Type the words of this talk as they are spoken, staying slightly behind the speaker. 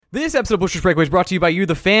This episode of Blue Shirts Breakaway is brought to you by you,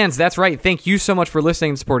 the fans. That's right. Thank you so much for listening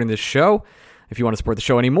and supporting this show. If you want to support the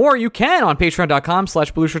show anymore, you can on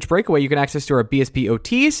patreon.com/Blue Shirts Breakaway. You get access to our BSP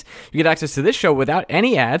OTs. You get access to this show without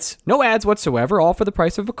any ads. No ads whatsoever, all for the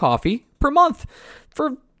price of a coffee per month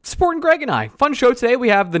for supporting Greg and I. Fun show today. We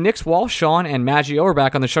have the Knicks wall, Shaun and Maggio are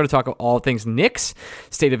back on the show to talk about all things Knicks,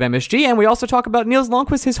 state of MSG, and we also talk about Nils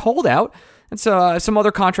Lundqvist, his holdout, and so some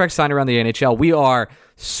other contracts signed around the NHL. We are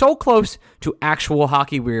so close to actual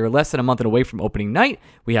hockey. We're less than a month away from opening night.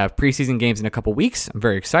 We have preseason games in a couple weeks. I'm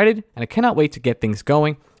very excited, and I cannot wait to get things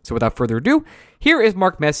going. So without further ado, here is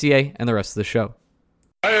Mark Messier and the rest of the show.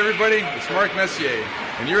 Hi everybody, it's Mark Messier,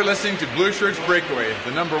 and you're listening to Blue Shirts Breakaway,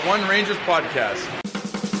 the #1 Rangers podcast.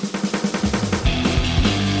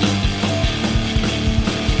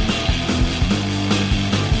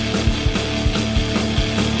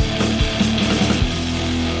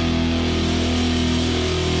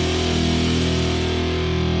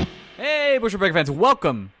 Hey, Blue Shirts Breakaway fans,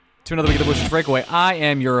 welcome to another week of the Blue Shirts Breakaway. I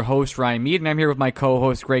am your host, Ryan Mead, and I'm here with my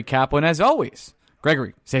co-host, Greg Kaplan. As always,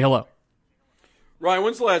 Gregory, say hello. Ryan,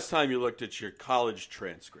 when's the last time you looked at your college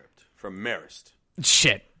transcript from Marist?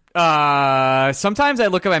 Shit. Sometimes I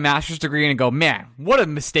look at my master's degree and go, man, what a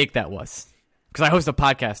mistake that was. Because I host a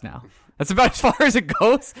podcast now. That's about as far as it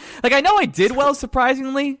goes. Like, I know I did well,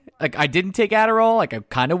 surprisingly. Like, I didn't take Adderall. Like, I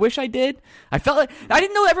kind of wish I did. I felt like I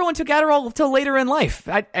didn't know everyone took Adderall until later in life.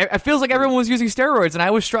 I feels like everyone was using steroids and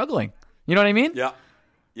I was struggling. You know what I mean? Yeah.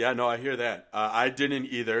 Yeah, no, I hear that. I didn't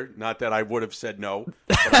either. Not that I would have said no,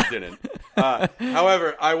 but I didn't.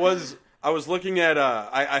 However, I was looking at,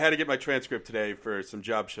 I had to get my transcript today for some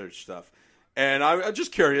job search stuff. And I'm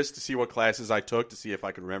just curious to see what classes I took, to see if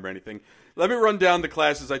I can remember anything. Let me run down the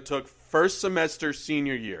classes I took first semester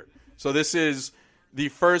senior year. So this is the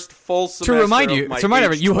first full semester to remind you,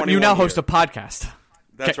 you now host a year. podcast.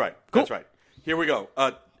 That's okay, right. cool. That's right. Here we go.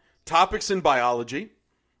 Topics in biology.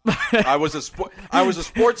 I was a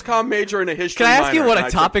sports comm major and a history minor. Can I ask you what a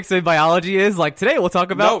topics in biology is? Like today, we'll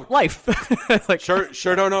talk about life. Like,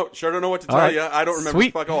 sure don't know what to tell you. I don't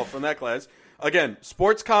remember fuck all from that class. Again,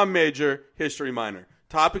 sports comm major, history minor.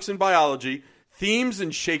 Topics in biology, themes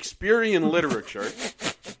in Shakespearean literature.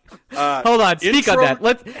 Hold on, speak on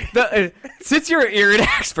that. Since you're an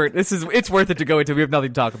expert, it's worth it to go into. We have nothing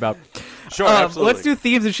to talk about. Sure, absolutely. Let's do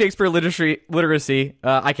themes in Shakespeare literacy.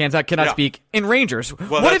 I cannot speak in Rangers.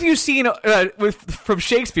 Well, what have you seen from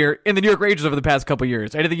Shakespeare in the New York Rangers over the past couple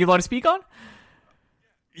years? Anything you want to speak on?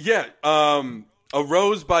 Yeah, a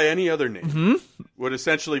rose by any other name would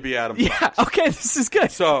essentially be Adam Fox. Yeah, okay, this is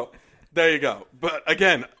good. So there you go. But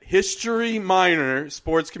again, history minor,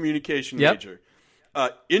 sports communication major.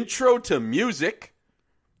 Intro to music.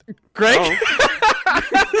 Greg?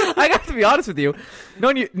 I got to be honest with you.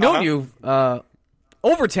 Known you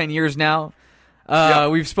over 10 years now.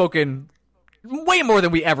 We've spoken way more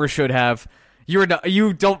than we ever should have. You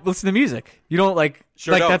don't listen to music. You don't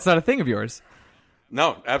that's not a thing of yours.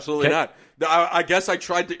 No, absolutely not. I guess I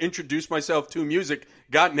tried to introduce myself to music,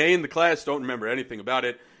 got an A in the class, don't remember anything about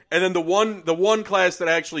it. And then the one class that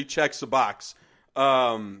actually checks the box,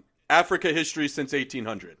 Africa history since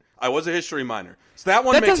 1800. I was a history minor. So that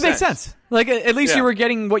does make sense. Like, at least you were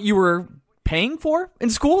getting what you were paying for in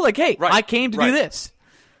school. Like, hey, I came to do this.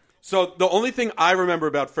 So the only thing I remember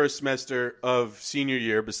about first semester of senior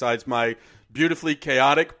year, besides my beautifully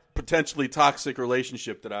chaotic, potentially toxic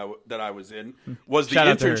relationship that I was in, was the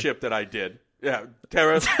internship that I did. Yeah,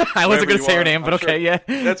 Tara. I wasn't going to say her name, but okay, yeah.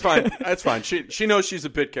 That's fine. That's fine. She knows she's a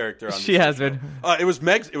bit character on this. She has been. It was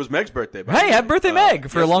Meg's birthday. Hey, happy birthday,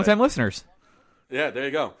 Meg, for longtime listeners. Yeah, there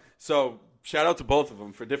you go. So shout out to both of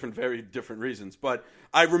them for very different reasons. But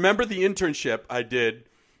I remember the internship I did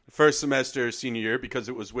first semester senior year because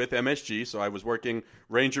it was with MSG. So I was working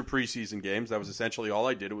Ranger preseason games. That was essentially all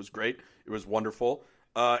I did. It was great. It was wonderful.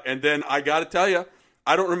 And then I got to tell you,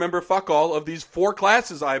 I don't remember fuck all of these 4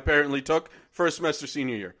 classes I apparently took first semester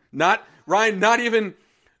senior year. Not even,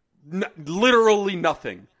 literally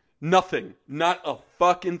nothing. Nothing. Not a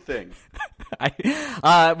fucking thing.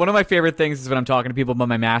 One of my favorite things is when I'm talking to people about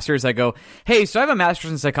my master's, I go, hey, so I have a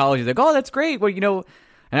master's in psychology. They go, oh, that's great. Well,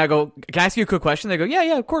 and I go, can I ask you a quick question? They go,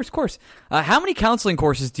 yeah, of course. How many counseling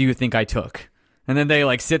courses do you think I took? And then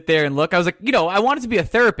they sit there and look. I was like, I wanted to be a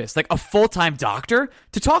therapist, like a full-time doctor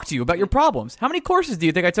to talk to you about your problems. How many courses do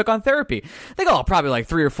you think I took on therapy? They go, probably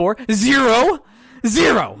 3 or 4. Zero.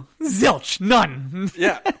 Zilch. None.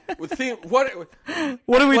 Yeah. What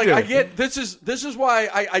do we do? I get this is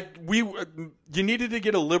why you needed to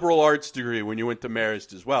get a liberal arts degree when you went to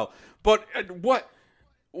Marist as well. But what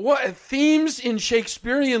themes in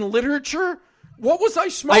Shakespearean literature? What was I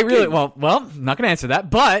smoking? I'm not going to answer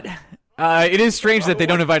that, but It is strange that they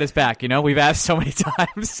don't invite us back. We've asked so many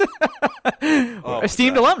times.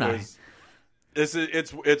 Esteemed alumni.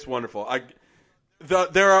 It's wonderful.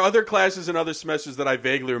 There are other classes and other semesters that I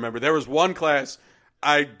vaguely remember. There was one class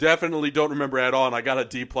I definitely don't remember at all, and I got a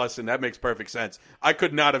D+, and that makes perfect sense. I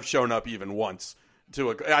could not have shown up even once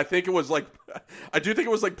I think it was like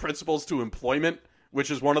Principles to Employment, which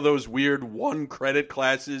is one of those weird 1-credit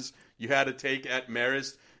classes you had to take at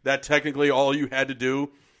Marist. That technically all you had to do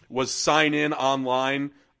was sign in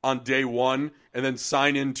online on day 1 and then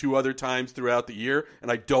sign in 2 other times throughout the year. And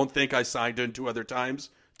I don't think I signed in 2 other times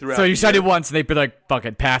throughout the year. So you signed in once and they'd be like, fuck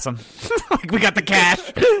it, pass them. We got the cash.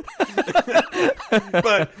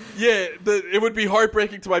 But yeah, it would be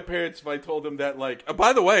heartbreaking to my parents if I told them that,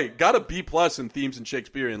 by the way, got a B+ in themes in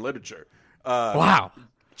Shakespearean literature. Wow.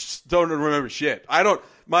 Just don't remember shit. I don't.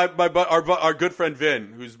 Our good friend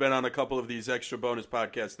Vin, who's been on a couple of these extra bonus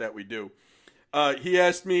podcasts that we do, he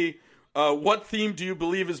asked me, what theme do you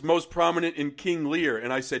believe is most prominent in King Lear?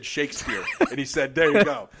 And I said Shakespeare. And he said, there you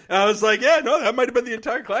go. And I was like, yeah, no, that might have been the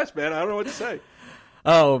entire class, man. I don't know what to say.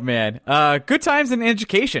 Oh, man. Good times in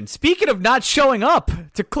education. Speaking of not showing up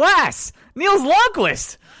to class, Nils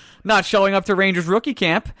Lundqvist not showing up to Rangers rookie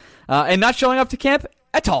camp and not showing up to camp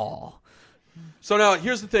at all. So now,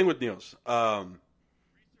 here's the thing with Nils.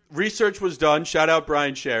 Research was done. Shout out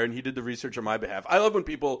Brian Sharon. He did the research on my behalf. I love when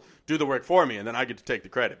people do the work for me, and then I get to take the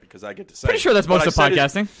credit because I get to say. Pretty sure that's most of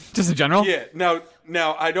podcasting, just in general. Yeah.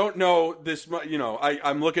 Now I don't know this.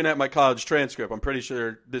 I'm looking at my college transcript. I'm pretty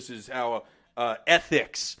sure this is how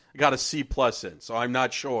ethics got a C+ in. So I'm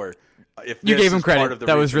not sure if you gave him credit. Part of the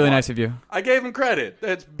that was really nice of you. I gave him credit.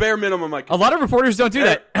 That's bare minimum. A lot of reporters don't do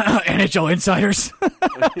that. NHL insiders.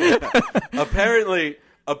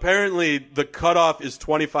 Apparently, the cutoff is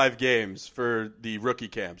 25 games for the rookie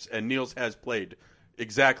camps, and Nils has played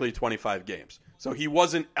exactly 25 games. So he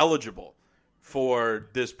wasn't eligible for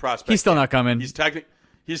this prospect. He's still not coming. He's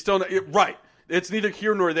still not, right. It's neither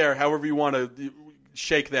here nor there, however you want to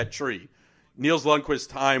shake that tree. Nils Lundqvist's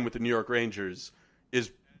time with the New York Rangers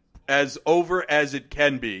is as over as it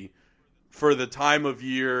can be for the time of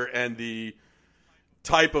year and the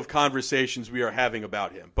type of conversations we are having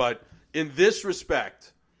about him. But in this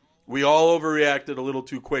respect, we all overreacted a little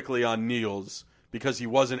too quickly on Nils because he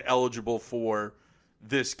wasn't eligible for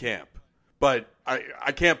this camp. But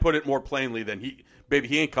I can't put it more plainly than he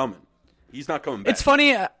ain't coming. He's not coming back. It's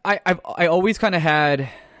funny. I always kind of had.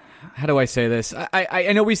 How do I say this?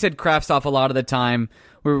 I know we said Kraftstoff a lot of the time.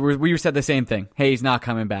 We said the same thing. Hey, he's not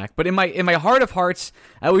coming back. But in my heart of hearts,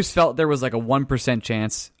 I always felt there was like a 1%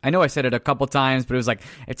 chance. I know I said it a couple times, but it was like,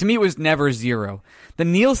 to me, it was never 0. The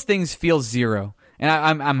Nils things feel 0. And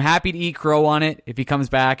I'm happy to eat crow on it. If he comes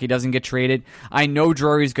back, he doesn't get traded. I know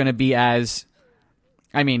Drury's going to be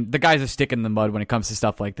the guy's a stick in the mud when it comes to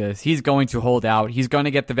stuff like this. He's going to hold out. He's going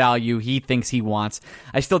to get the value he thinks he wants.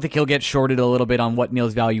 I still think he'll get shorted a little bit on what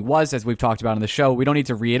Nils' value was, as we've talked about on the show. We don't need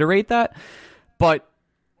to reiterate that. But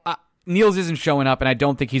Nils isn't showing up, and I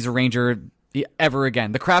don't think he's a Ranger ever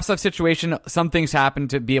again. The Kraftstoff situation, some things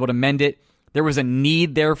happened to be able to mend it. There was a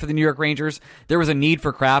need there for the New York Rangers. There was a need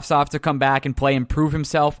for Kraftstoff to come back and play and prove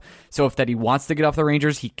himself. So if he wants to get off the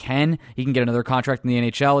Rangers, he can. He can get another contract in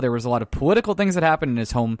the NHL. There was a lot of political things that happened in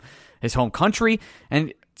his home country.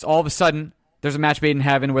 And it's all of a sudden, there's a match made in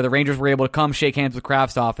heaven where the Rangers were able to come shake hands with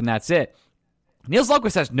Kraftstoff, and that's it. Nils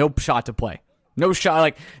Lundqvist has no shot to play. No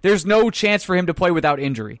shot. There's no chance for him to play without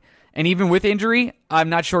injury. And even with injury, I'm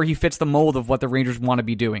not sure he fits the mold of what the Rangers want to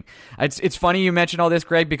be doing. It's funny you mentioned all this,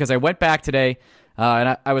 Greg, because I went back today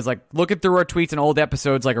and I was looking through our tweets and old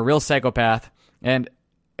episodes like a real psychopath. And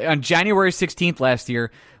on January 16th last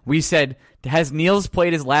year, we said, has Nils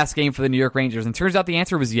played his last game for the New York Rangers? And it turns out the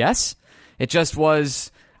answer was yes. It just was,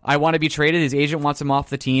 I want to be traded. His agent wants him off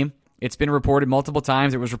the team. It's been reported multiple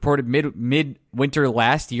times. It was reported mid-winter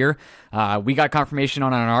last year. We got confirmation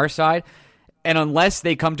on our side. And unless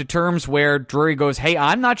they come to terms where Drury goes, hey,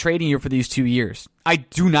 I'm not trading you for these 2 years. I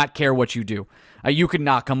do not care what you do. You could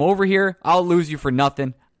not come over here. I'll lose you for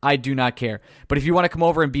nothing. I do not care. But if you want to come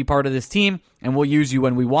over and be part of this team, and we'll use you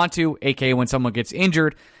when we want to, aka when someone gets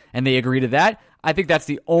injured, and they agree to that, I think that's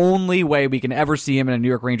the only way we can ever see him in a New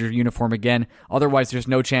York Rangers uniform again. Otherwise, there's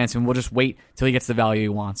no chance, and we'll just wait till he gets the value he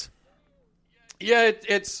wants. Yeah,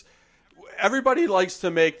 it's... Everybody likes to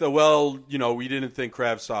make we didn't think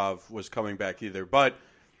Kravtsov was coming back either. But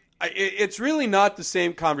it's really not the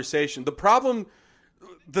same conversation. The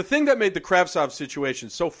thing that made the Kravtsov situation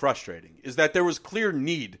so frustrating is that there was clear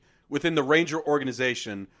need within the Ranger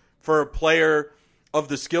organization for a player of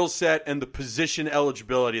the skill set and the position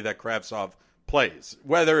eligibility that Kravtsov plays.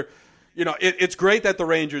 Whether it's great that the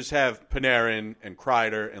Rangers have Panarin and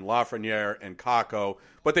Kreider and Lafreniere and Kakko,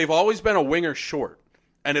 but they've always been a winger short.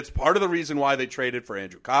 And it's part of the reason why they traded for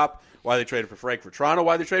Andrew Kopp, why they traded for Frank Vetrano,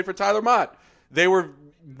 why they traded for Tyler Mott. They were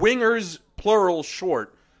wingers, plural,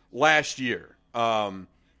 short last year. And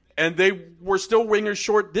they were still wingers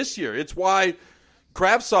short this year. It's why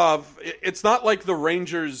Kravtsov, it's not like the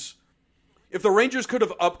Rangers, if the Rangers could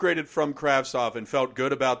have upgraded from Kravtsov and felt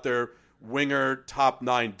good about their winger top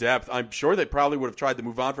 9 depth, I'm sure they probably would have tried to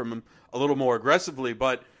move on from him a little more aggressively,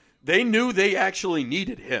 but they knew they actually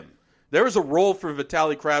needed him. There is a role for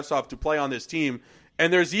Vitaly Kravtsov to play on this team,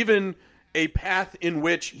 and there's even a path in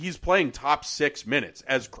which he's playing top 6 minutes,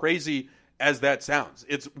 as crazy as that sounds.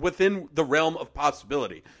 It's within the realm of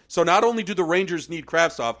possibility. So not only do the Rangers need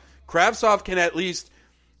Kravtsov, Kravtsov can at least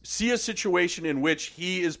see a situation in which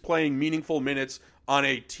he is playing meaningful minutes on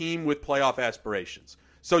a team with playoff aspirations.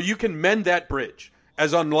 So you can mend that bridge,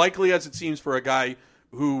 as unlikely as it seems for a guy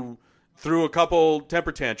who threw a couple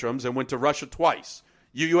temper tantrums and went to Russia twice.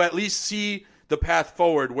 You at least see the path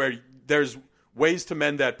forward where there's ways to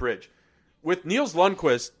mend that bridge. With Nils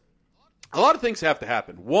Lundkvist, a lot of things have to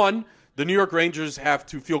happen. One, the New York Rangers have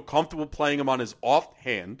to feel comfortable playing him on his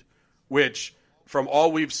offhand, which, from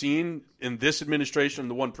all we've seen in this administration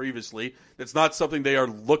and the one previously, that's not something they are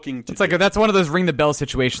looking to do. Like that's one of those ring the bell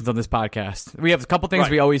situations on this podcast. We have a couple things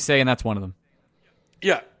we always say, and that's one of them.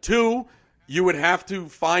 Yeah. 2, you would have to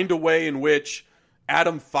find a way in which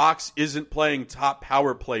Adam Fox isn't playing top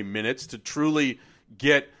power play minutes to truly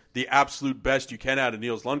get the absolute best you can out of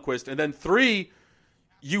Nils Lundkvist. And then 3,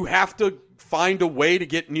 you have to find a way to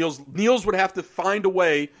get Nils. Nils would have to find a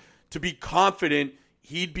way to be confident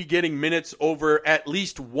he'd be getting minutes over at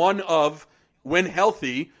least one of, when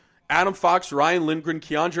healthy, Adam Fox, Ryan Lindgren,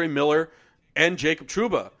 Keandre Miller, and Jacob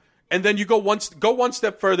Trouba. And then you go one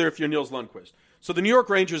step further if you're Nils Lundkvist. So the New York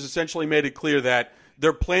Rangers essentially made it clear that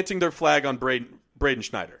they're planting their flag on Braden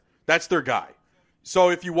Schneider. That's their guy. So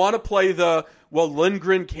if you want to play the,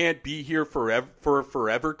 Lindgren can't be here forever for a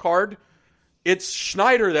forever card, it's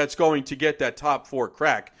Schneider that's going to get that top 4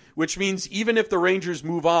 crack, which means even if the Rangers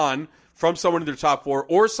move on from someone in their top 4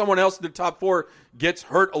 or someone else in their top 4 gets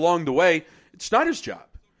hurt along the way, it's Schneider's job.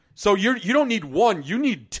 So you don't need 1, you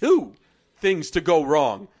need 2 things to go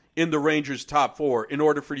wrong in the Rangers' top 4 in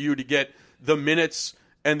order for you to get the minutes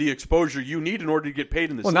and the exposure you need in order to get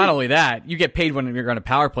paid in this league. Not only that, you get paid when you're on a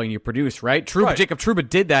power play and you produce, right? Jacob Trouba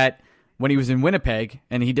did that when he was in Winnipeg,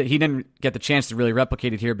 and he didn't get the chance to really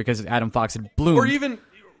replicate it here because Adam Fox had bloomed. Or even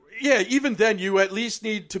then, you at least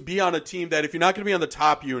need to be on a team that if you're not going to be on the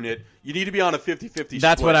top unit, you need to be on a 50-50 split.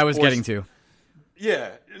 That's what I was getting to.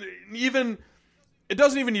 Yeah. It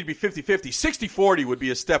doesn't even need to be 50-50. 60-40 would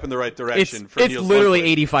be a step in the right direction for Nils Lundkvist. It's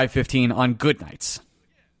literally 85-15 on good nights.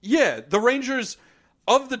 Yeah, the Rangers,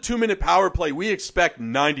 of the 2-minute power play, we expect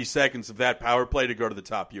 90 seconds of that power play to go to the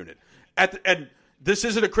top unit. And this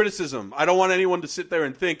isn't a criticism. I don't want anyone to sit there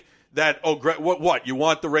and think that, what? You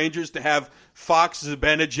want the Rangers to have Fox,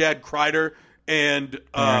 Zibanejad, Kreider, and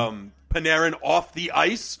Panarin off the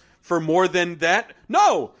ice for more than that?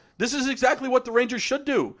 No, this is exactly what the Rangers should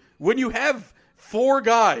do. When you have 4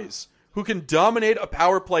 guys who can dominate a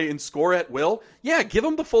power play and score at will, yeah, give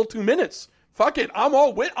them the full 2 minutes. Fuck it, I'm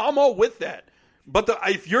all with that. But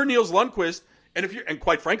if you're Nils Lundkvist, and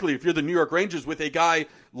quite frankly, if you're the New York Rangers with a guy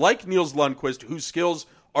like Nils Lundkvist, whose skills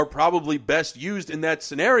are probably best used in that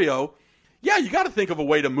scenario, yeah, you got to think of a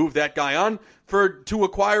way to move that guy on to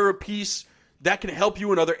acquire a piece that can help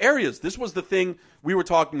you in other areas. This was the thing we were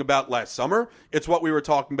talking about last summer. It's what we were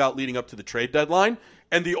talking about leading up to the trade deadline.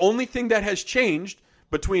 And the only thing that has changed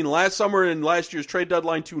between last summer and last year's trade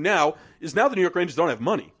deadline to now is now the New York Rangers don't have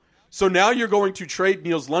money. So now you're going to trade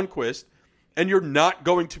Nils Lundkvist, and you're not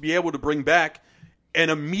going to be able to bring back an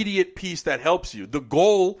immediate piece that helps you. The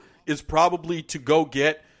goal is probably to go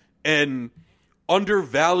get an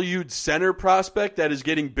undervalued center prospect that is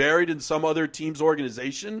getting buried in some other team's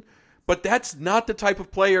organization, but that's not the type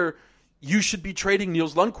of player you should be trading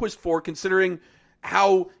Nils Lundkvist for, considering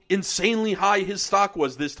how insanely high his stock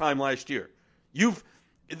was this time last year.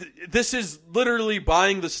 This is literally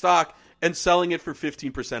buying the stock and selling it for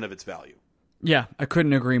 15% of its value. Yeah, I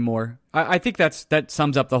couldn't agree more. I think that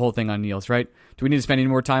sums up the whole thing on Nils, right? Do we need to spend any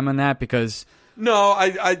more time on that? Because no,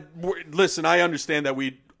 listen, I understand that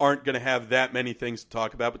we aren't going to have that many things to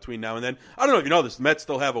talk about between now and then. I don't know if you know this. The Mets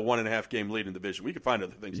still have a 1.5 game lead in the division. We could find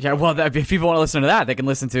other things. Yeah, well, if people want to listen to that, they can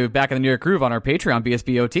listen to Back in the New York Groove on our Patreon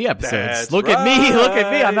BSBOT episodes. That's Look at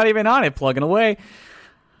me. I'm not even on it, plugging away.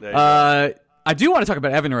 I do want to talk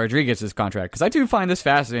about Evan Rodriguez's contract, because I do find this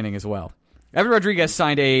fascinating as well. Evan Rodriguez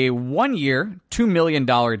signed a 1-year, $2 million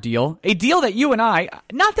deal. A deal that you and I,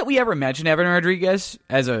 not that we ever mentioned Evan Rodriguez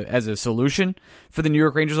as a solution for the New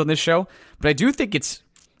York Rangers on this show, but I do think it's,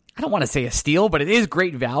 I don't want to say a steal, but it is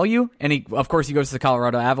great value. And of course, he goes to the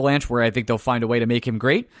Colorado Avalanche, where I think they'll find a way to make him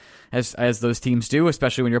great, as those teams do,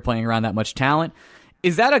 especially when you're playing around that much talent.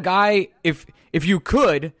 Is that a guy, if you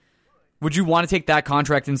could, would you want to take that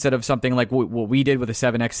contract instead of something like what we did with a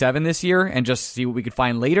 7x7 this year and just see what we could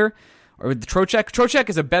find later? Or with Trocheck? Trocheck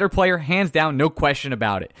is a better player, hands down, no question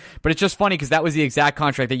about it. But it's just funny because that was the exact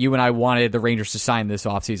contract that you and I wanted the Rangers to sign this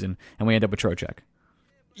offseason, and we end up with Trocheck.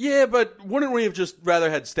 Yeah, but wouldn't we have just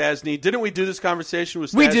rather had Stastny? Didn't we do this conversation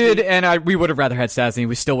with Stastny? We did, and we would have rather had Stastny.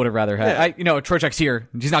 We still would have rather had. Yeah. Trocheck's here.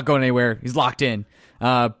 He's not going anywhere. He's locked in.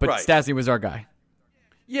 But right. Stastny was our guy.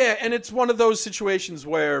 Yeah, and it's one of those situations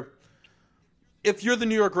where if you're the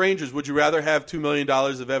New York Rangers, would you rather have $2 million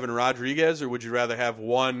of Evan Rodriguez, or would you rather have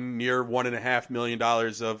near $1.5 million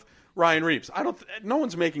of Ryan Reeves? No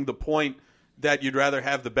one's making the point that you'd rather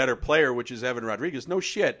have the better player, which is Evan Rodriguez. No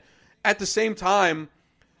shit. At the same time,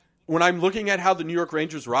 when I'm looking at how the New York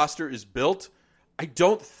Rangers roster is built, I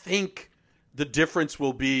don't think the difference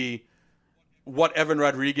will be what Evan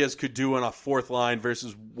Rodriguez could do on a fourth line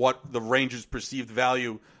versus what the Rangers' perceived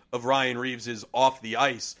value of Ryan Reeves is off the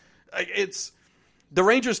ice. The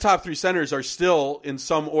Rangers' top three centers are still, in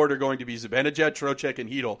some order, going to be Zibanejad, Trocheck, and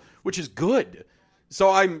Hedl, which is good.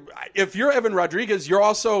 So if you're Evan Rodriguez, you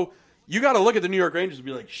got to look at the New York Rangers and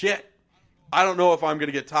be like, shit, I don't know if I'm going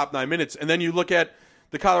to get top 9 minutes. And then you look at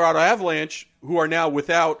the Colorado Avalanche, who are now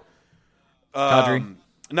without Nazem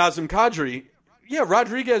Kadri. Yeah,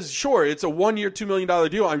 Rodriguez, sure, it's a 1-year, $2 million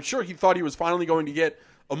deal. I'm sure he thought he was finally going to get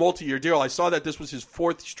a multi-year deal. I saw that this was his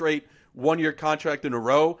fourth straight 1-year contract in a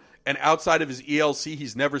row. And outside of his ELC,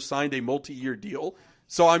 he's never signed a multi-year deal.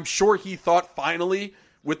 So I'm sure he thought finally,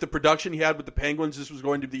 with the production he had with the Penguins, this was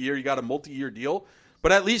going to be the year he got a multi-year deal.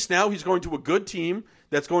 But at least now he's going to a good team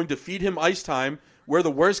that's going to feed him ice time, where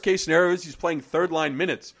the worst-case scenario is he's playing third-line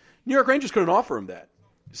minutes. New York Rangers couldn't offer him that.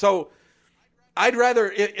 So I'd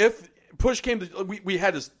rather, if push came to, we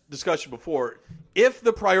had this discussion before, if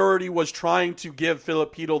the priority was trying to give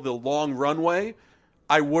Philip Hedl the long runway,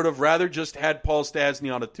 I would have rather just had Paul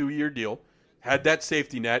Stastny on a 2-year deal, had that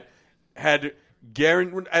safety net, had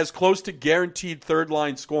as close to guaranteed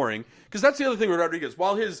third-line scoring. Because that's the other thing with Rodriguez.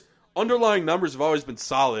 While his underlying numbers have always been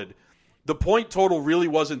solid, the point total really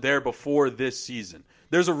wasn't there before this season.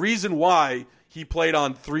 There's a reason why he played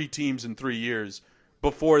on 3 teams in 3 years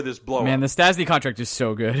before this blow-up. Man, the Stastny contract is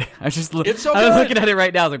so good. It's so good. I'm looking at it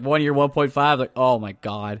right now. It's like 1 year, 1.5. Like, oh, my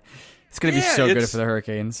God. It's going to be so good for the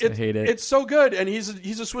Hurricanes. I hate it. It's so good, and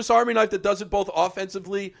he's a Swiss Army knife that does it both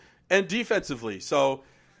offensively and defensively. So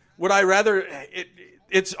would I rather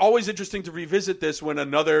it's always interesting to revisit this when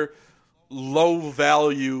another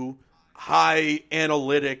low-value,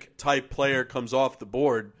 high-analytic type player comes off the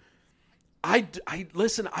board.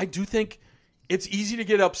 Listen, I do think it's easy to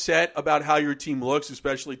get upset about how your team looks,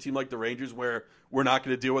 especially a team like the Rangers where we're not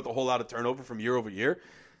going to deal with a whole lot of turnover from year over year.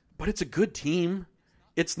 But it's a good team.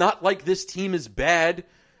 It's not like this team is bad.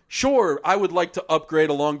 Sure, I would like to upgrade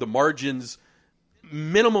along the margins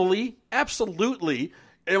minimally. Absolutely.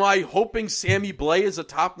 Am I hoping Sammy Blais is a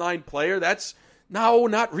top 9 player? No,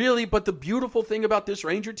 not really. But the beautiful thing about this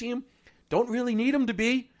Ranger team, don't really need him to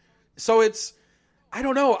be. So I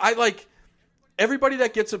don't know. I like everybody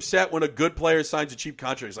that gets upset when a good player signs a cheap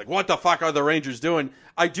contract. It's like, what the fuck are the Rangers doing?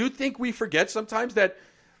 I do think we forget sometimes that,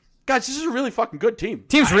 guys, this is a really fucking good team.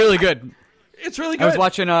 Team's really good. It's really good. I was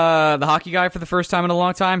watching the hockey guy for the first time in a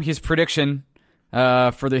long time. His prediction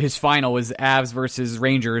for his final was Avs versus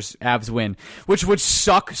Rangers. Avs win, which would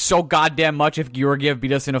suck so goddamn much if Georgiev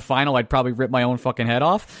beat us in a final. I'd probably rip my own fucking head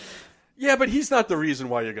off. Yeah, but he's not the reason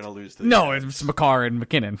why you're going to lose. No, it's Makar and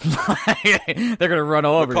McKinnon. They're going to run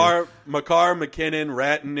all over you. Makar, McKinnon,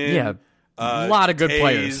 Rantanen. Yeah, a lot of good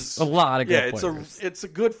players. A lot of good players. It's a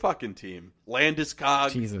good fucking team.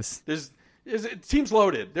 Landeskog. Jesus. Team's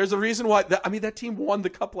loaded. There's a reason why. That team won the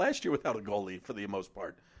cup last year without a goalie for the most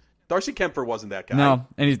part. Darcy Kemper wasn't that guy. No,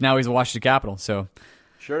 and he's a Washington Capital, so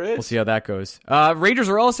sure is. We'll see how that goes. Rangers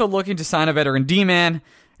are also looking to sign a veteran D-man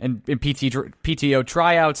and in PTO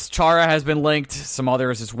tryouts. Chara has been linked. Some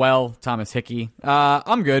others as well. Thomas Hickey.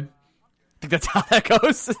 I'm good. I think that's how that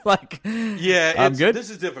goes. I'm good. This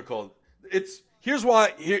is difficult. Here's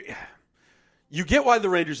why. You get why the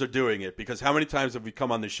Rangers are doing it, because how many times have we come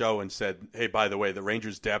on the show and said, hey, by the way, the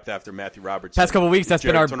Rangers' depth after Matthew Robertson. Past couple of weeks, that's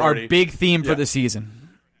been our big theme for the season.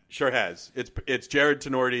 Sure has. It's Jared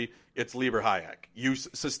Tenorti, it's Lieber Hayek. You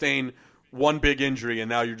sustain one big injury, and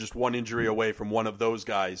now you're just one injury away from one of those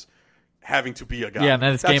guys having to be a guy. Yeah, and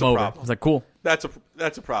then it's game over. I was like, cool. That's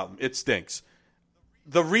a problem. It stinks.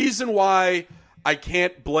 The reason why I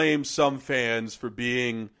can't blame some fans for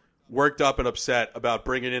being worked up and upset about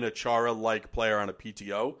bringing in a Chara-like player on a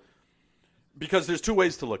PTO, because there's two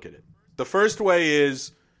ways to look at it. The first way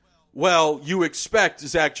is, well, you expect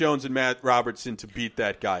Zach Jones and Matt Robertson to beat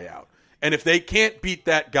that guy out. And if they can't beat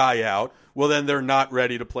that guy out, well, then they're not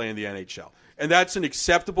ready to play in the NHL. And that's an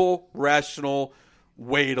acceptable, rational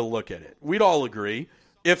way to look at it. We'd all agree.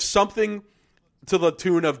 If something to the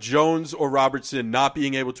tune of Jones or Robertson not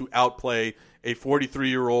being able to outplay a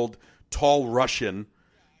 43-year-old tall Russian,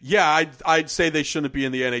 yeah, I'd say they shouldn't be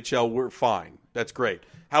in the NHL. We're fine. That's great.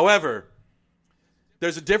 However,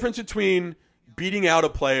 there's a difference between beating out a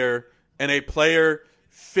player and a player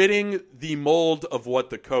fitting the mold of what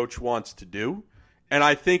the coach wants to do. And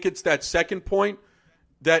I think it's that second point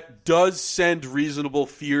that does send reasonable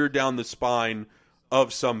fear down the spine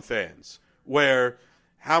of some fans, where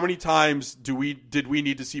how many times did we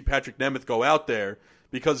need to see Patrick Nemeth go out there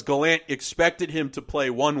because Gallant expected him to play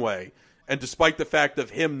one way, and despite the fact of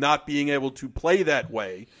him not being able to play that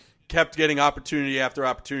way, kept getting opportunity after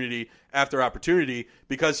opportunity after opportunity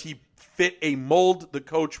because he fit a mold the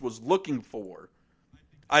coach was looking for.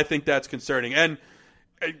 I think that's concerning. And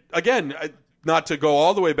again, not to go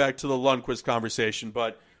all the way back to the Lundqvist conversation,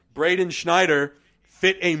 but Braden Schneider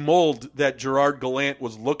fit a mold that Gerard Gallant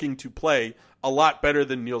was looking to play a lot better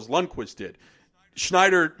than Nils Lundqvist did.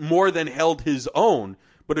 Schneider more than held his own,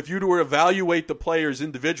 but if you were to evaluate the players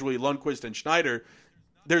individually, Lundqvist and Schneider,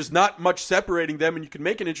 there's not much separating them, and you can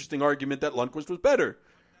make an interesting argument that Lundqvist was better.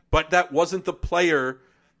 But that wasn't the player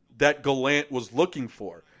that Gallant was looking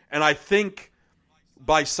for. And I think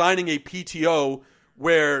by signing a PTO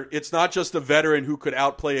where it's not just a veteran who could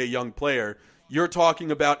outplay a young player, you're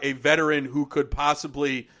talking about a veteran who could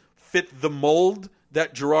possibly fit the mold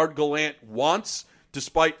that Gerard Gallant wants,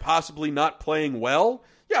 despite possibly not playing well.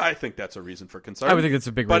 Yeah, I think that's a reason for concern. I would think it's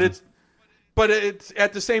a big reason. But it's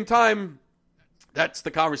at the same time, that's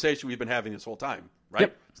the conversation we've been having this whole time, right?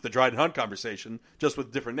 Yep. It's the Dryden Hunt conversation, just with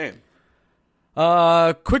a different name.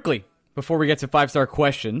 Quickly, before we get to 5-star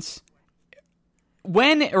questions,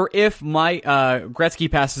 when or if my Gretzky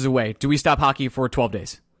passes away, do we stop hockey for 12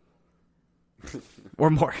 days? Or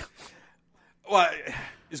more? Well,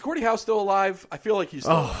 is Gordie Howe still alive? I feel like he's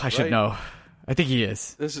still alive, I should know. I think he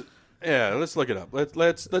is. Let's look it up.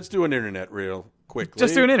 Let's do an internet real quickly.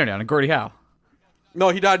 Just do an internet on Gordie Howe. No,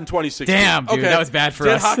 he died in 2016. Damn, dude, that was bad for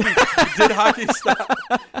us. Did hockey stop?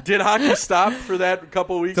 Did hockey stop for that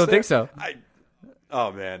couple of weeks? Don't think so.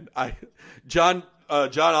 John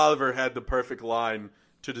Oliver had the perfect line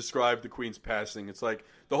to describe the Queen's passing. It's like,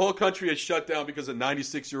 the whole country is shut down because a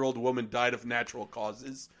 96-year-old woman died of natural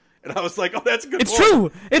causes. And I was like, oh, that's a good point. It's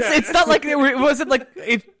true. It's not like it wasn't like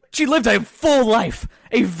she lived a full life,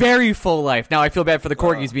 a very full life. Now I feel bad for the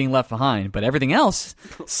corgis being left behind, but everything else,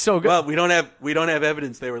 so good. Well, we don't have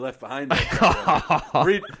evidence they were left behind.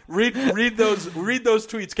 read those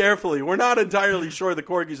tweets carefully. We're not entirely sure the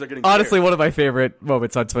corgis are getting. Honestly, scared. one of my favorite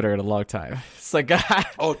moments on Twitter in a long time. It's like,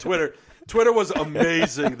 oh, Twitter was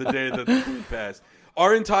amazing the day that the Queen passed.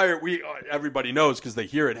 Our everybody knows because they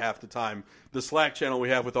hear it half the time. The Slack channel we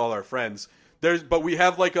have with all our friends. But we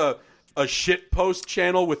have like a shit post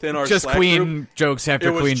channel within our just Slack Queen group. jokes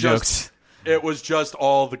after Queen jokes. It was just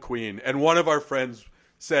all the Queen. And one of our friends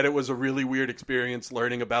said it was a really weird experience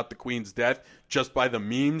learning about the Queen's death just by the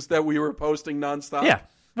memes that we were posting nonstop. Yeah.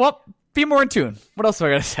 Well, be more in tune. What else do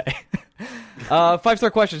I got to say?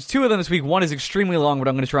 5-star questions. 2 of them this week. One is extremely long, but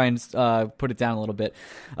I'm going to try and put it down a little bit.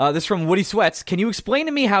 This is from Woody Sweats. Can you explain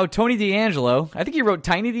to me how Tony DeAngelo, I think he wrote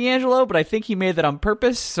Tiny DeAngelo, but I think he made that on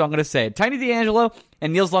purpose, so I'm going to say it. Tiny DeAngelo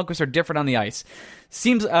and Nils Lundqvist are different on the ice.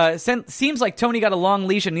 Seems like Tony got a long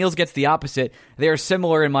leash and Nils gets the opposite. They are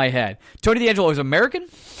similar in my head. Tony DeAngelo is American?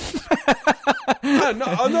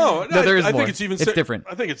 No, there is I more. think it's even different.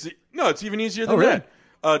 I think it's even easier than really?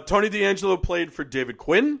 that. Tony DeAngelo played for David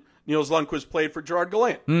Quinn. Nils Lundqvist played for Gerard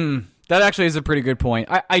Gallant. That actually is a pretty good point.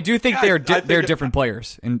 I do think they're different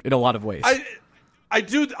players in a lot of ways.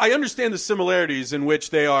 I understand the similarities in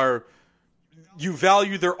which they are. You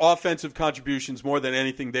value their offensive contributions more than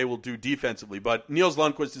anything they will do defensively. But Nils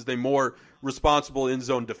Lundqvist is a more responsible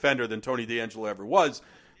in-zone defender than Tony DeAngelo ever was.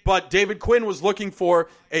 But David Quinn was looking for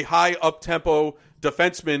a high up-tempo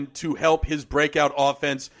defenseman to help his breakout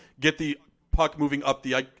offense get the puck moving up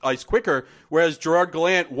the ice quicker, whereas Gerard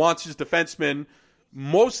Gallant wants his defensemen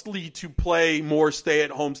mostly to play more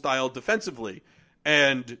stay-at-home style defensively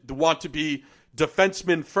and want to be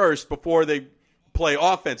defensemen first before they play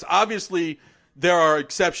offense. Obviously, there are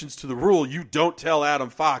exceptions to the rule. You don't tell Adam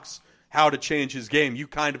Fox how to change his game. You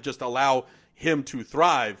kind of just allow him to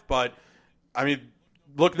thrive. But, I mean,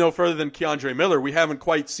 look no further than Keandre Miller. We haven't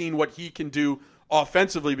quite seen what he can do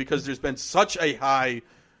offensively because there's been such a high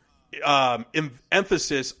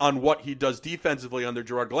emphasis on what he does defensively under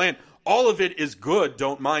Gerard Gallant. All of it is good.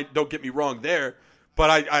 Don't get me wrong there.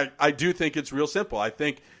 But I do think it's real simple. I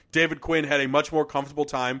think David Quinn had a much more comfortable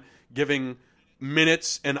time giving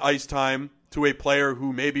minutes and ice time to a player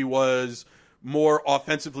who maybe was more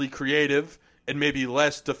offensively creative and maybe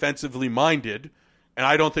less defensively minded. And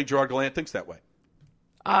I don't think Gerard Gallant thinks that way.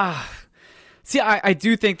 See, I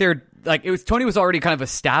do think they're like Tony was already kind of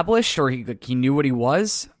established, or he knew what he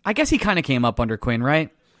was. I guess he kind of came up under Quinn, right?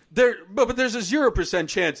 But there's a 0%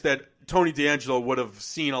 chance that Tony DeAngelo would have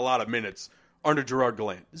seen a lot of minutes under Gerard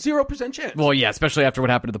Gallant. 0% chance. Well, yeah, especially after what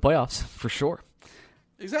happened to the playoffs, for sure.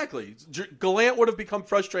 Exactly. Gallant would have become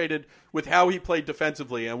frustrated with how he played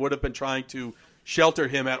defensively and would have been trying to shelter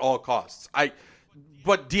him at all costs.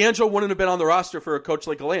 But DeAngelo wouldn't have been on the roster for a coach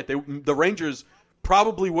like Gallant. The Rangers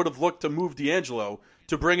probably would have looked to move DeAngelo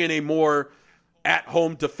to bring in a more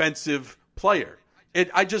at-home defensive player.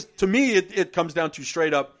 To me, it comes down to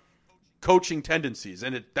straight-up coaching tendencies,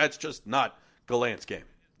 and that's just not Gallant's game.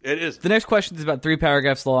 It is. The next question is about 3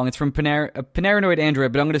 paragraphs long. It's from Panaranoid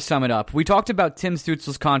Android, but I'm going to sum it up. We talked about Tim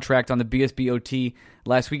Stützle's contract on the BSBOT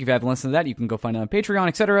last week. If you haven't listened to that, you can go find it on Patreon,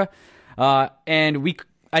 etc. And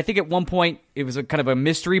I think at one point it was a kind of a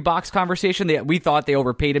mystery box conversation. We thought they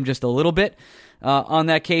overpaid him just a little bit on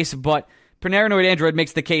that case, but Panaranoid Android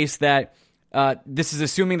makes the case that this is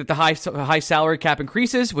assuming that the high salary cap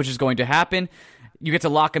increases, which is going to happen. You get to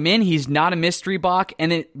lock him in. He's not a mystery box,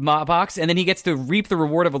 and then he gets to reap the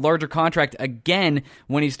reward of a larger contract again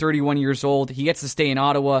when he's 31 years old. He gets to stay in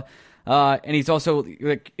Ottawa, and he's also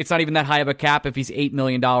it's not even that high of a cap if he's $8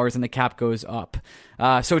 million and the cap goes up.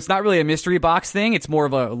 So it's not really a mystery box thing. It's more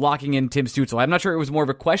of a locking in Tim Stützle. I'm not sure it was more of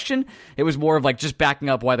a question. It was more of just backing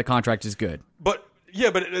up why the contract is good. But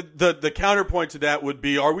the counterpoint to that would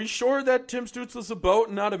be: are we sure that Tim Stützle's a boat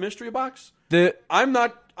and not a mystery box? I'm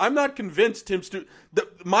not convinced Tim Stützle.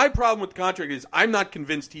 My problem with the contract is I'm not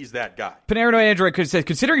convinced he's that guy. Panaranoid Android says,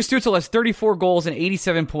 considering Stützle has 34 goals and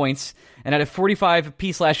 87 points and had a 45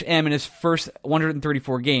 P/M in his first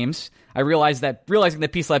 134 games, realizing that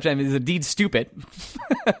P/M is indeed stupid,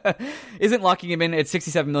 isn't locking him in at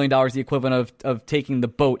 $67 million the equivalent of taking the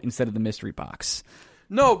boat instead of the mystery box?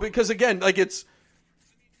 No, because again, it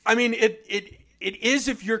is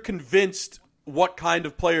if you're convinced what kind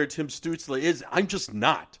of player Tim Stützle is. I'm just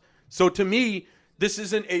not. So to me, this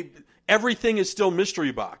isn't everything is still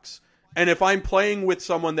mystery box. And if I'm playing with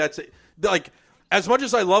someone that's as much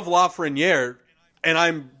as I love Lafreniere, and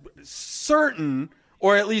I'm certain,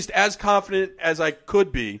 or at least as confident as I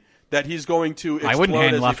could be, that he's going to explode. I wouldn't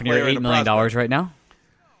hand Lafreniere $8 million right now.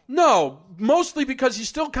 No, mostly because he's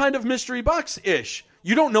still kind of mystery box-ish.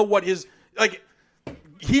 You don't know what his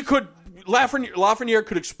Lafreniere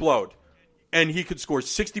could explode. And he could score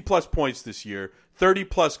 60-plus points this year,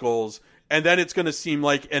 30-plus goals, and then it's going to seem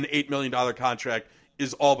like an $8 million contract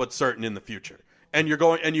is all but certain in the future. And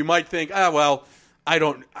you might think, I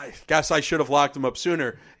guess I should have locked him up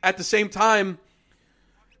sooner. At the same time,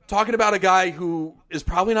 talking about a guy who is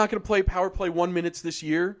probably not going to play power play 1 minutes this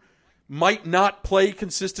year, might not play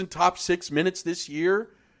consistent top 6 minutes this year,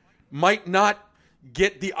 might not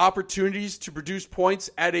get the opportunities to produce points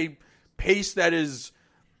at a pace that is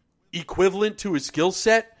equivalent to his skill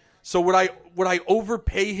set. So would I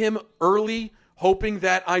overpay him early, hoping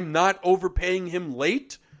that I'm not overpaying him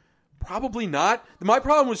late? Probably not. My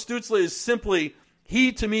problem with Stützle is simply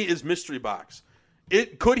he, to me, is mystery box.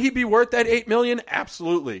 Could he be worth that $8 million?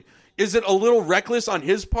 Absolutely. Is it a little reckless on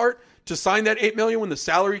his part to sign that $8 million when the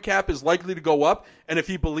salary cap is likely to go up? And if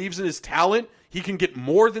he believes in his talent, he can get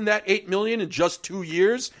more than that $8 million in just 2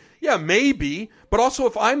 years? Yeah, maybe. But also,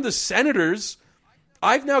 if I'm the Senators,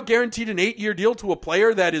 I've now guaranteed an 8-year deal to a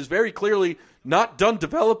player that is very clearly not done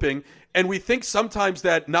developing, and we think sometimes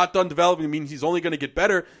that not done developing means he's only going to get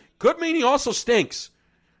better. Could mean he also stinks.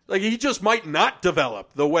 He just might not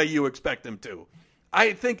develop the way you expect him to.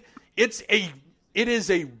 I think it is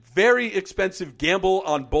a very expensive gamble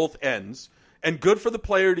on both ends, and good for the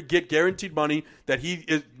player to get guaranteed money that he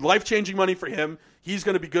is life-changing money for him. He's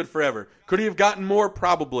going to be good forever. Could he have gotten more?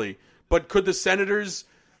 Probably. But could the Senators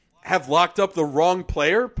have locked up the wrong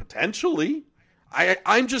player? Potentially.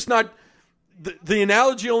 I'm just not... The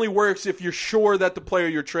analogy only works if you're sure that the player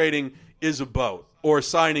you're trading is a boat or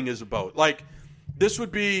signing is a boat. This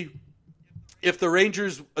would be if the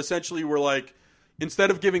Rangers essentially were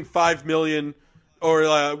instead of giving $5 million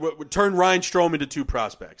or turn Ryan Strome into 2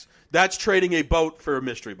 prospects. That's trading a boat for a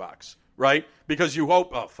mystery box, right? Because you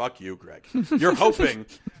hope, oh, fuck you, Greg. You're hoping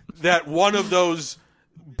that one of those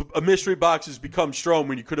mystery boxes becomes Strome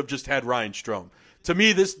when you could have just had Ryan Strome. To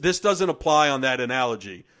me, this doesn't apply on that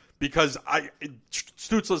analogy because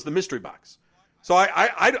Stützle's the mystery box. So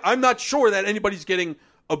I'm not sure that anybody's getting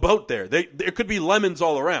a boat there. There could be lemons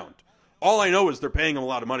all around. All I know is they're paying him a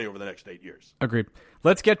lot of money over the next 8 years. Agreed.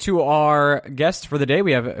 Let's get to our guests for the day.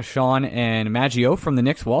 We have Shaun and Maggio from the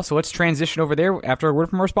Knicks wall. So let's transition over there after a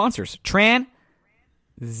word from our sponsors.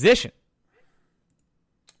 Transition.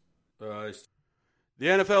 The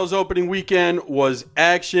NFL's opening weekend was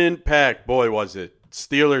action-packed. Boy, was it.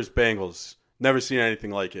 Steelers, Bengals. Never seen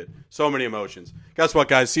anything like it. So many emotions. Guess what,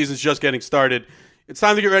 guys? Season's just getting started. It's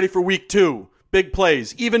time to get ready for week 2. Big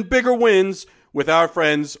plays, even bigger wins with our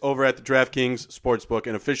friends over at the DraftKings Sportsbook,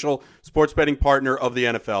 an official sports betting partner of the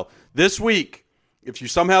NFL. This week, if you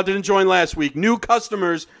somehow didn't join last week, new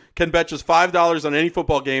customers can bet just $5 on any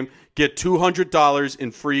football game, get $200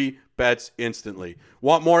 in free bets instantly.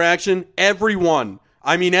 Want more action? Everyone.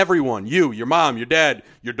 I mean everyone. You, your mom, your dad,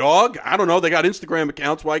 your dog. I don't know. They got Instagram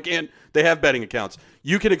accounts. Why can't they have betting accounts?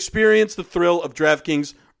 You can experience the thrill of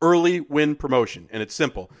DraftKings early win promotion. And it's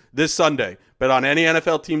simple. This Sunday, bet on any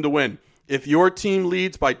NFL team to win. If your team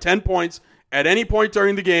leads by 10 points at any point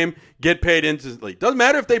during the game, get paid instantly. Doesn't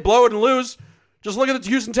matter if they blow it and lose. Just look at the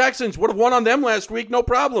Houston Texans. Would have won on them last week. No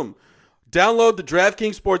problem. Download the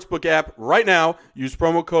DraftKings Sportsbook app right now. Use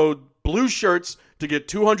promo code BLUESHIRTS to get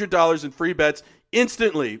 $200 in free bets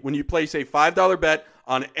instantly when you place a $5 bet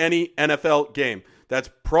on any NFL game. That's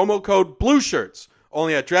promo code BLUESHIRTS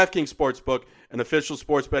only at DraftKings Sportsbook, an official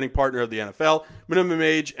sports betting partner of the NFL. Minimum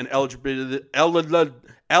age and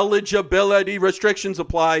eligibility restrictions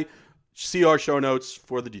apply. See our show notes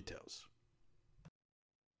for the details.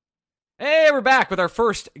 Hey, we're back with our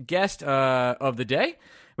first guest of the day.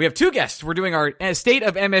 We have 2 guests. We're doing our State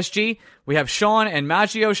of MSG. We have Shaun and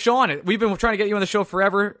Maggio. Shaun, we've been trying to get you on the show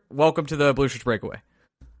forever. Welcome to the Blue Shirts Breakaway.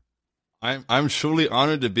 I'm truly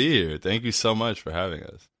honored to be here. Thank you so much for having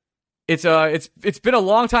us. It's been a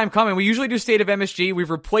long time coming. We usually do State of MSG. We've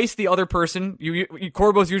replaced the other person.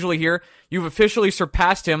 Corbo's usually here. You've officially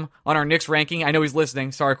surpassed him on our Knicks ranking. I know he's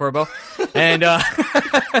listening. Sorry, Corbo. And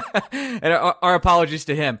and our apologies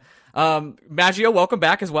to him. Maggio, welcome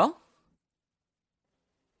back as well.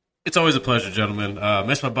 It's always a pleasure, gentlemen.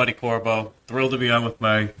 Miss my buddy Corbo. Thrilled to be on with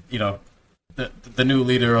my, the new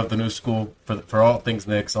leader of the new school for all things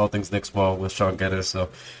Knicks ball with Shaun Geddes. So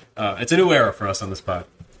it's a new era for us on this pod.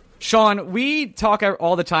 Shaun, we talk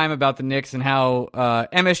all the time about the Knicks and how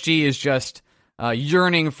MSG is just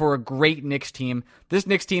yearning for a great Knicks team. This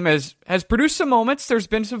Knicks team has produced some moments. There's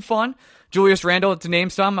been some fun. Julius Randle, to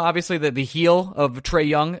name some, obviously the heel of Trae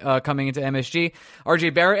Young coming into MSG,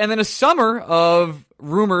 RJ Barrett, and then a summer of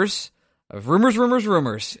rumors,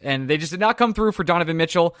 and they just did not come through for Donovan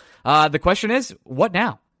Mitchell. The question is, what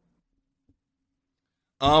now?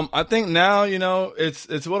 I think now,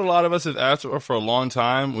 it's what a lot of us have asked for a long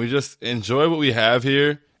time. We just enjoy what we have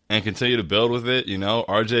here and continue to build with it.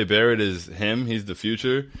 RJ Barrett is him. He's the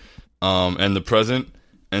future and the present.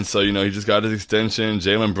 And so, he just got his extension.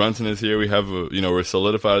 Jalen Brunson is here. We have, we're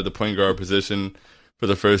solidified at the point guard position for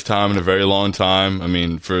the first time in a very long time. I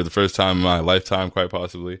mean, for the first time in my lifetime, quite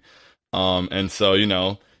possibly. And so,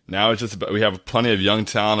 now it's just about, we have plenty of young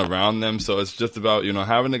talent around them. So it's just about,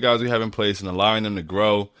 having the guys we have in place and allowing them to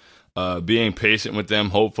grow, being patient with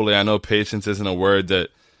them. Hopefully, I know patience isn't a word that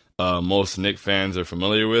most Knicks fans are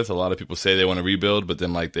familiar with. A lot of people say they want to rebuild, but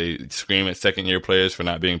then they scream at second-year players for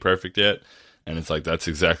not being perfect yet. And it's that's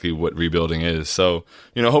exactly what rebuilding is. So,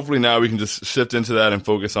 hopefully now we can just shift into that and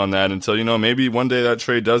focus on that until, maybe one day that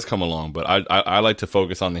trade does come along. But I like to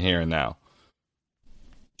focus on the here and now.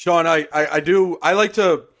 Shaun, I like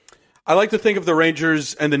to think of the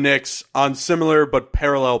Rangers and the Knicks on similar but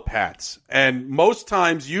parallel paths. And most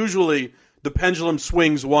times, usually, the pendulum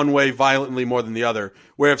swings one way violently more than the other,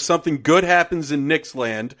 where if something good happens in Knicks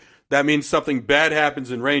land, that means something bad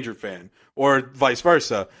happens in Ranger fan, or vice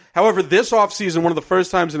versa. However, this offseason, one of the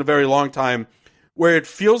first times in a very long time, where it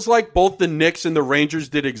feels like both the Knicks and the Rangers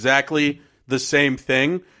did exactly the same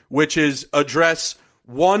thing, which is address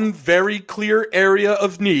one very clear area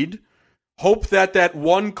of need, hope that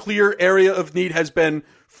one clear area of need has been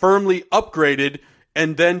firmly upgraded,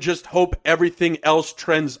 and then just hope everything else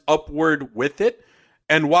trends upward with it.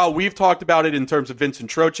 And while we've talked about it in terms of Vincent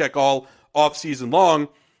Trocheck all offseason long,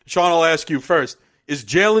 Shaun, I'll ask you first. Is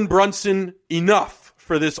Jalen Brunson enough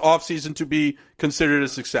for this offseason to be considered a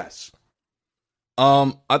success?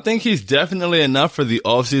 I think he's definitely enough for the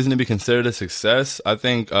offseason to be considered a success. I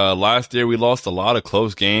think last year we lost a lot of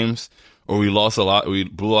close games, or we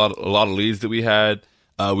blew out a lot of leads that we had.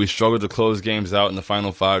 We struggled to close games out in the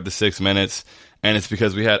final 5 to 6 minutes. And it's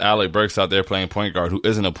because we had Alec Burks out there playing point guard, who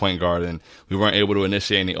isn't a point guard, and we weren't able to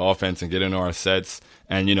initiate any offense and get into our sets.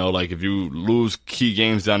 And, like, if you lose key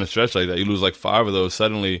games down the stretch like that, you lose like 5 of those,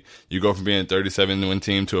 suddenly you go from being a 37-win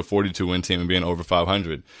team to a 42-win team and being over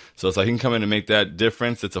 500. So it's like he can come in and make that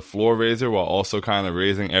difference. It's a floor raiser while also kind of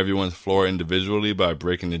raising everyone's floor individually by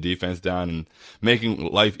breaking the defense down and making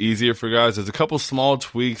life easier for guys. There's a couple small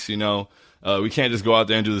tweaks, we can't just go out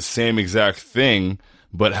there and do the same exact thing.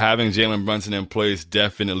 But having Jalen Brunson in place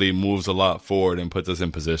definitely moves a lot forward and puts us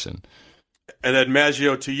in position. And then,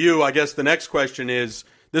 Maggio, to you, I guess the next question is,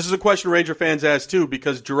 this is a question Ranger fans ask too,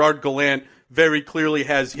 because Gerard Gallant very clearly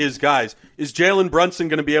has his guys. Is Jalen Brunson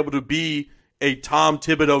going to be able to be a Tom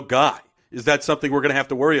Thibodeau guy? Is that something we're going to have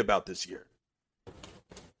to worry about this year?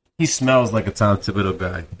 He smells like a Tom Thibodeau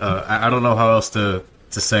guy. I don't know how else to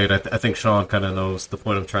say it. I think Shaun kind of knows the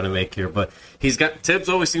point I'm trying to make here. But Tibbs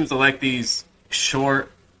always seems to like these short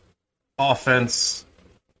offense,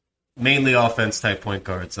 mainly offense type point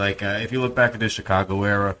guards. Like if you look back at the Chicago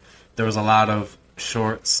era, there was a lot of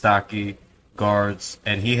short, stocky guards,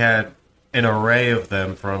 and he had an array of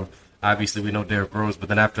them. From obviously we know Derrick Rose, but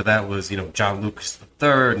then after that was John Lucas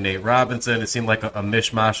III, Nate Robinson. It seemed like a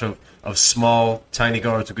mishmash of small, tiny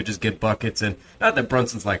guards who could just get buckets. And not that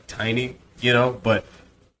Brunson's like tiny, but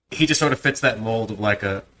he just sort of fits that mold of like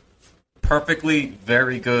a perfectly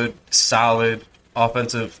very good, solid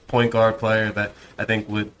offensive point guard player that I think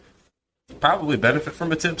would probably benefit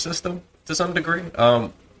from a Tibbs system to some degree.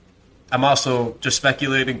 I'm also just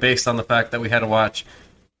speculating based on the fact that we had to watch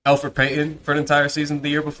Elfrid Payton for an entire season the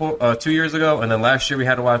year before, 2 years ago, and then last year we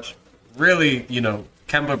had to watch really,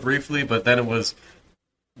 Kemba briefly, but then it was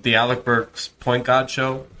the Alec Burks point guard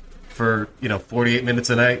show for 48 minutes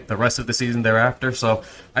a night the rest of the season thereafter. So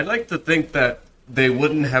I'd like to think that they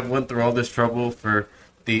wouldn't have went through all this trouble for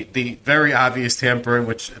the very obvious tampering,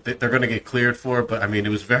 which they're going to get cleared for. But, I mean, it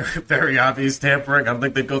was very, very obvious tampering. I don't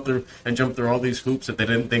think they'd go through and jump through all these hoops if they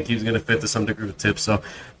didn't think he was going to fit to some degree with Tibbs. So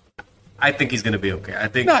I think he's going to be okay. I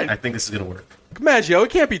think this is going to work. Maggio, it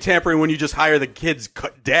can't be tampering when you just hire the kid's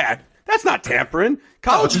dad. That's not tampering.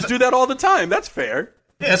 Colleges do that all the time. That's fair.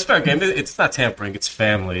 Yeah, it's fair game. It's not tampering. It's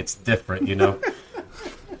family. It's different,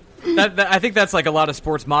 I think that's like a lot of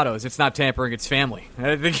sports mottos. It's not tampering, it's family.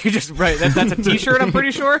 I think you just right. That's a T-shirt, I'm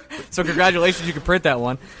pretty sure. So congratulations, you can print that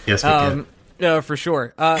one. Yes, we can. Yeah, for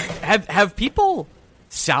sure. Have people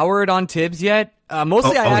soured on Tibbs yet?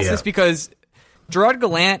 Mostly, I ask this because Gerard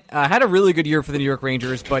Gallant had a really good year for the New York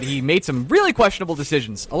Rangers, but he made some really questionable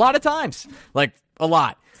decisions a lot of times, like a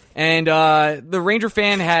lot. And the Ranger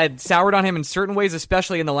fan had soured on him in certain ways,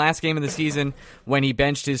 especially in the last game of the season when he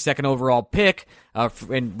benched his second overall pick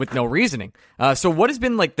and with no reasoning. So what has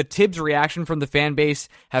been like the Tibbs reaction from the fan base?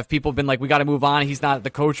 Have people been like, we got to move on, he's not the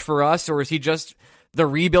coach for us? Or is he just the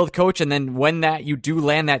rebuild coach? And then when that you do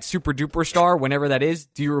land that super duper star, whenever that is,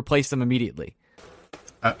 do you replace them immediately?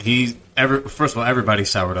 First of all, everybody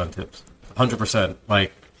soured on Tibbs. 100%.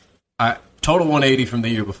 Like, total 180 from the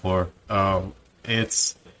year before. I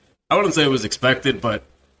wouldn't say it was expected, but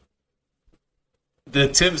the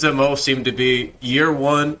Tibbs MO seemed to be year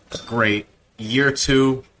one, great. Year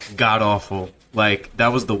two, god-awful. Like,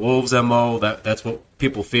 that was the Wolves MO. That's what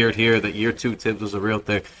people feared here, that year two Tibbs was a real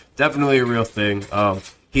thing. Definitely a real thing.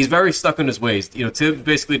 He's very stuck in his ways. Tibbs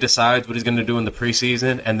basically decides what he's going to do in the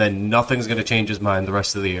preseason, and then nothing's going to change his mind the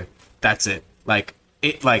rest of the year. That's it. Like,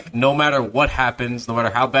 no matter what happens, no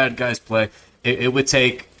matter how bad guys play, it would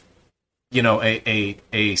take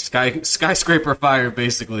a skyscraper fire,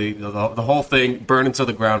 basically, the whole thing burning to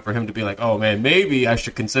the ground for him to be like, oh man, maybe I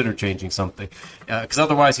should consider changing something, because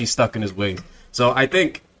otherwise he's stuck in his ways. So I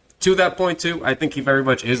think to that point too, I think he very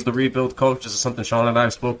much is the rebuild coach. This is something Shaun and I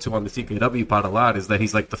spoke to on the TKW pod a lot, is that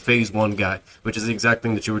he's like the phase one guy, which is the exact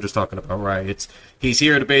thing that you were just talking about, right? He's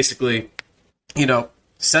here to basically,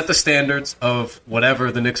 set the standards of whatever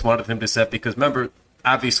the Knicks wanted him to set, because remember,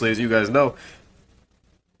 obviously, as you guys know,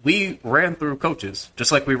 we ran through coaches,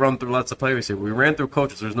 just like we run through lots of players here. We ran through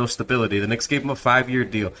coaches. There's no stability. The Knicks gave him a 5-year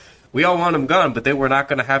deal. We all want him gone, but they were not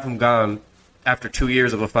going to have him gone after 2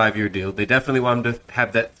 years of a 5-year deal. They definitely want him to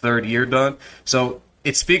have that third year done. So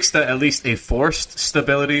it speaks to at least a forced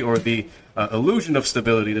stability, or the illusion of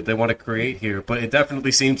stability that they want to create here. But it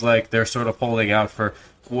definitely seems like they're sort of holding out for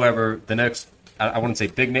whoever the next, I wouldn't say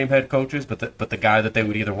big name head coaches, but the guy that they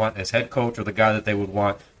would either want as head coach, or the guy that they would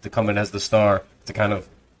want to come in as the star to kind of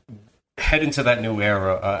head into that new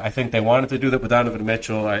era. I think they wanted to do that with Donovan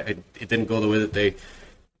Mitchell. It didn't go the way that they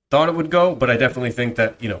thought it would go, but I definitely think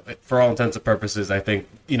that, for all intents and purposes, I think,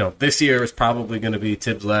 this year is probably going to be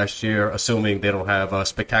Tibbs' last year, assuming they don't have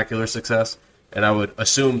spectacular success. and I would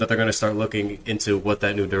assume that they're going to start looking into what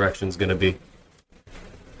that new direction is going to be.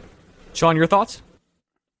 Shaun, your thoughts?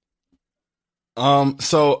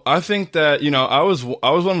 So I think that, I was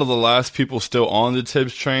one of the last people still on the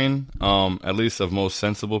Tibbs train, at least of most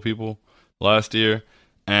sensible people last year.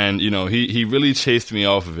 And, he really chased me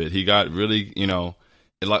off of it. He got really,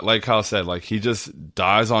 like Kyle said, like he just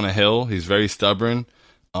dies on a hill. He's very stubborn.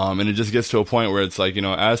 And it just gets to a point where it's like,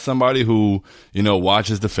 as somebody who,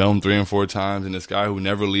 watches the film 3 and 4 times, and this guy who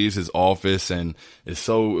never leaves his office and is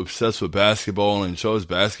so obsessed with basketball and chose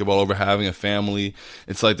basketball over having a family,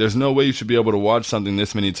 it's like there's no way you should be able to watch something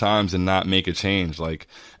this many times and not make a change. Like,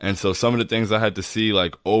 and so some of the things I had to see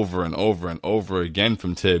like over and over and over again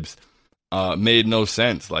from Tibbs made no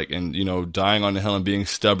sense. Like, and dying on the hill and being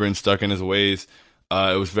stubborn, stuck in his ways,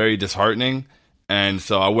 it was very disheartening. And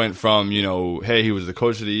so I went from, hey, he was the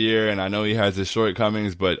coach of the year, and I know he has his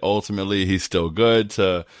shortcomings, but ultimately he's still good,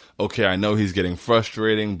 to, okay, I know he's getting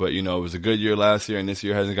frustrating, but, it was a good year last year, and this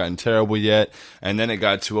year hasn't gotten terrible yet. And then it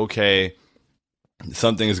got to, okay,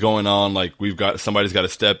 something is going on, like somebody's got to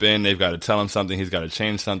step in, they've got to tell him something, he's got to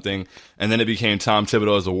change something. And then it became Tom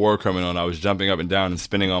Thibodeau as a war criminal, and I was jumping up and down and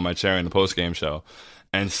spinning on my chair in the postgame show.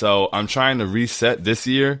 And so I'm trying to reset this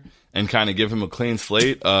year and kind of give him a clean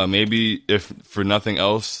slate. Maybe if for nothing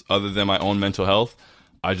else other than my own mental health,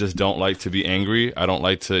 I just don't like to be angry. I don't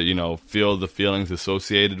like to, feel the feelings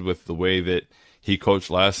associated with the way that he coached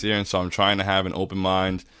last year. And so I'm trying to have an open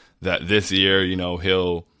mind that this year,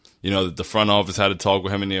 he'll, the front office had to talk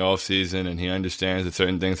with him in the offseason, and he understands that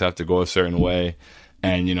certain things have to go a certain way.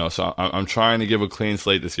 And, so I'm trying to give a clean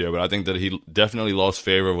slate this year, but I think that he definitely lost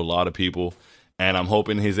favor of a lot of people. And I'm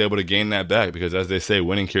hoping he's able to gain that back because, as they say,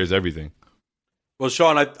 winning cures everything. Well,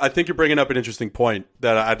 Shaun, I think you're bringing up an interesting point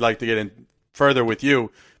that I'd like to get in further with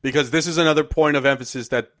you, because this is another point of emphasis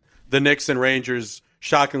that the Knicks and Rangers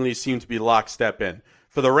shockingly seem to be lockstep in.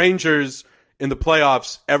 For the Rangers, in the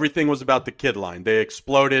playoffs, everything was about the kid line. They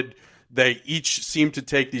exploded. They each seemed to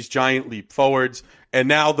take these giant leap forwards. And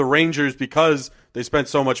now the Rangers, because they spent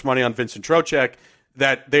so much money on Vincent Trocheck,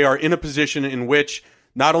 that they are in a position in which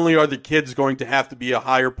not only are the kids going to have to be a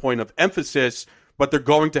higher point of emphasis, but they're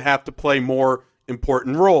going to have to play more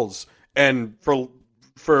important roles. And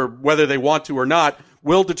for whether they want to or not,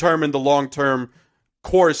 will determine the long-term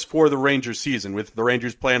course for the Rangers season. With the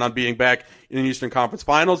Rangers planning on being back in the Eastern Conference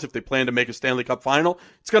Finals, if they plan to make a Stanley Cup final,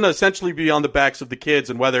 it's going to essentially be on the backs of the kids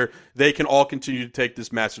and whether they can all continue to take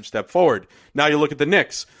this massive step forward. Now you look at the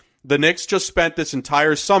Knicks. The Knicks just spent this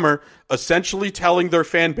entire summer essentially telling their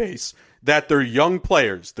fan base that their young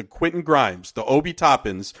players, the Quentin Grimes, the Obi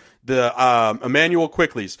Toppins, the Emmanuel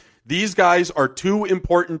Quickleys, these guys are too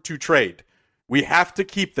important to trade. We have to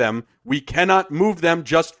keep them. We cannot move them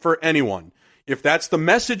just for anyone. If that's the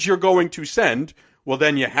message you're going to send, well,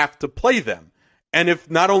 then you have to play them. And if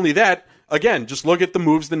not only that, again, just look at the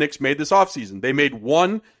moves the Knicks made this offseason. They made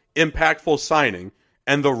one impactful signing,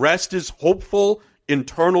 and the rest is hopeful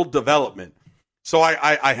internal development. So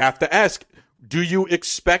I have to ask, do you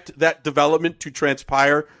expect that development to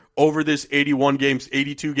transpire over this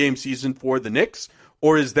 82 game season for the Knicks?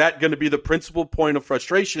 Or is that going to be the principal point of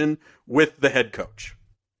frustration with the head coach?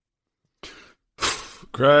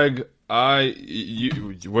 Craig,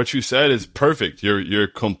 what you said is perfect. You're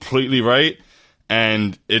completely right.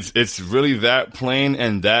 And it's really that plain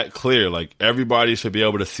and that clear. Like, everybody should be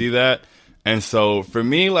able to see that. And so for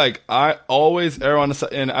me, like, I always err on the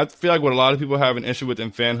side, and I feel like what a lot of people have an issue with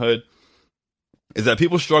in fanhood is that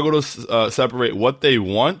people struggle to separate what they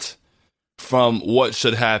want from what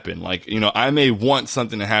should happen. Like, I may want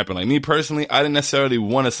something to happen. Like, me personally, I didn't necessarily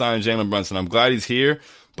want to sign Jalen Brunson. I'm glad he's here,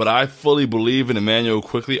 but I fully believe in Emmanuel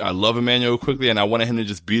Quickly. I love Emmanuel Quickly, and I wanted him to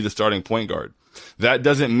just be the starting point guard. That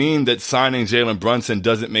doesn't mean that signing Jalen Brunson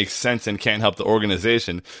doesn't make sense and can't help the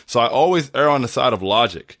organization. So I always err on the side of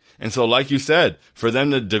logic. And so, like you said, for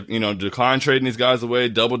them to decline trading these guys away,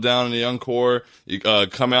 double down on the young core,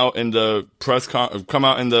 come out in the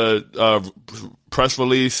press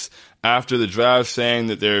release after the draft saying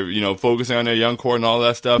that they're focusing on their young core and all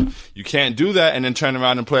that stuff. You can't do that and then turn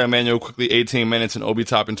around and play Emmanuel Quickly 18 minutes and Obi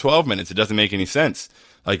Toppin 12 minutes. It doesn't make any sense.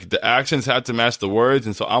 Like, the actions have to match the words.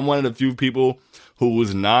 And so I'm one of the few people who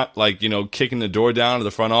was not kicking the door down to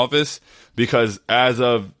the front office, because up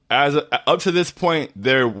to this point,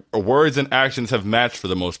 their words and actions have matched for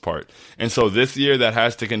the most part. And so this year that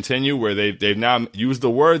has to continue, where they've now used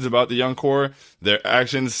the words about the young core. their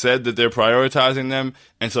actions said that they're prioritizing them,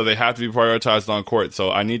 and so they have to be prioritized on court.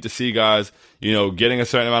 So I need to see guys, getting a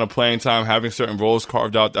certain amount of playing time, having certain roles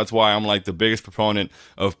carved out. That's why I'm like the biggest proponent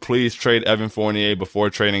of please trade Evan Fournier before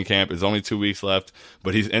training camp. There's only 2 weeks left,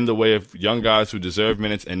 but he's in the way of young guys who deserve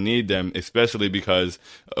minutes and need them, especially because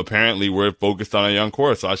apparently we're focused on a young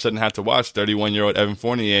core. So I shouldn't have to watch 31-year-old Evan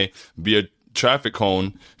Fournier be a traffic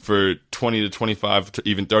cone for 20 to 25 to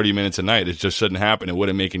even 30 minutes a night. It just shouldn't happen. It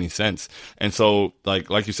wouldn't make any sense. And so,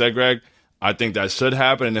 like you said, Greg, I think that should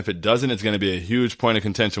happen, and if it doesn't, it's going to be a huge point of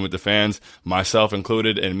contention with the fans, myself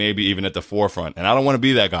included, and maybe even at the forefront. And I don't want to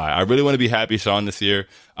be that guy. I really want to be happy Shaun this year.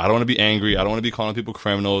 I don't want to be angry. I don't want to be calling people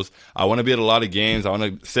criminals. I want to be at a lot of games. I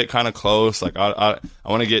want to sit kind of close. Like I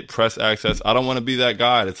want to get press access. I don't want to be that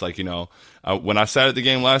guy. It's like, when I sat at the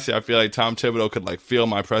game last year, I feel like Tom Thibodeau could like feel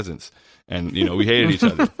my presence, and we hated each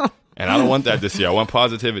other. And I don't want that this year. I want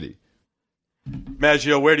positivity.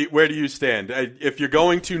 Maggio, where do you stand? If you're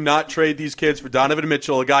going to not trade these kids for Donovan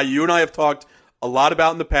Mitchell, a guy you and I have talked a lot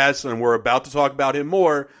about in the past, and we're about to talk about him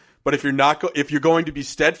more, but if you're going to be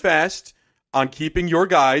steadfast on keeping your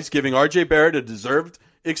guys, giving RJ Barrett a deserved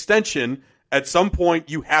extension, at some point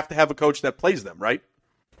you have to have a coach that plays them, right?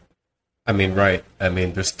 Right.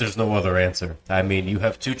 There's no other answer. You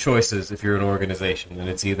have two choices if you're an organization, and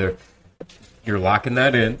it's either you're locking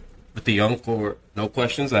that in with the young core, no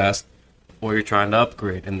questions asked, or you're trying to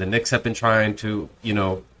upgrade. And the Knicks have been trying to,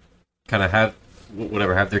 kind of have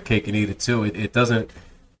their cake and eat it too. It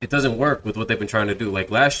doesn't work with what they've been trying to do. Like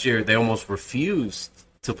last year, they almost refused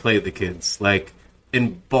to play the kids, like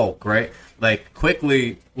in bulk, right? Like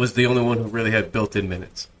Quickly was the only one who really had built-in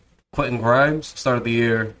minutes. Quentin Grimes started the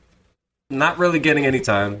year not really getting any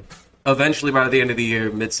time. Eventually, by the end of the year,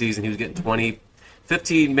 mid-season, he was getting 20,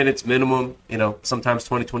 15 minutes minimum, sometimes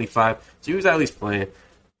 20, 25. So he was at least playing.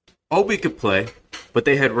 Obi could play, but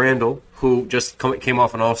they had Randall, who just came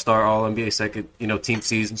off an all-star, all-NBA second, team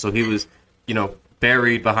season. So he was,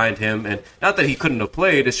 buried behind him. And not that he couldn't have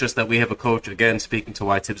played, it's just that we have a coach, again, speaking to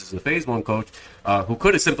why Tibbs is a Phase 1 coach, who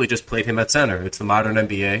could have simply just played him at center. It's the modern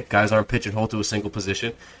NBA. Guys aren't pigeonholed to a single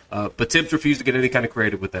position. But Tibbs refused to get any kind of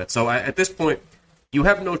creative with that. So at this point, you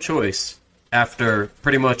have no choice after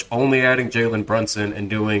pretty much only adding Jalen Brunson and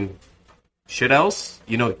doing shit else.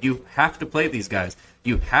 You have to play these guys.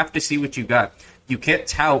 You have to see what you got. You can't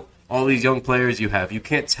tout all these young players you have. You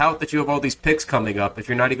can't tout that you have all these picks coming up if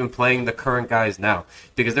you're not even playing the current guys now.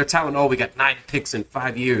 Because they're touting, we got 9 picks in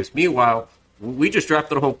 5 years. Meanwhile, we just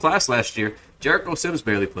drafted a whole class last year. Jericho Sims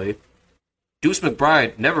barely played. Deuce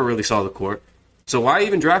McBride never really saw the court. So why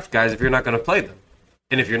even draft guys if you're not going to play them?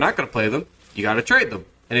 And if you're not going to play them, you got to trade them.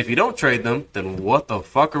 And if you don't trade them, then what the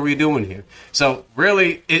fuck are we doing here? So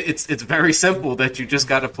really, it's very simple that you just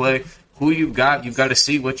got to play who you've got. You've got to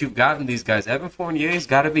see what you've got in these guys. Evan Fournier's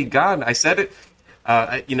got to be gone. I said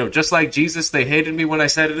it, just like Jesus, they hated me when I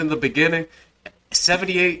said it in the beginning.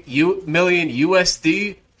 78 million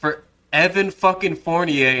USD for Evan fucking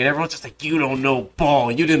Fournier, and everyone's just like, you don't know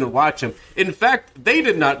ball, you didn't watch him. In fact, they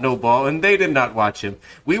did not know ball, and they did not watch him.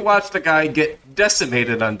 We watched a guy get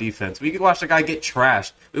decimated on defense. We watched a guy get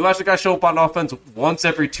trashed. We watched a guy show up on offense once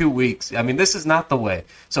every 2 weeks. This is not the way.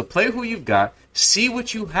 So play who you've got. See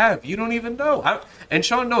what you have. You don't even know. And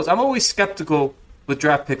Shaun knows, I'm always skeptical with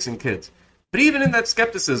draft picks and kids. But even in that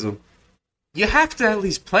skepticism, you have to at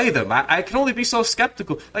least play them. I can only be so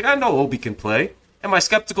skeptical. Like, I know Obi can play. Am I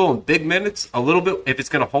skeptical in big minutes? A little bit. If it's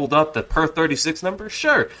going to hold up the per 36 number?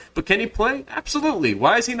 Sure. But can he play? Absolutely.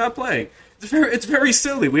 Why is he not playing? It's very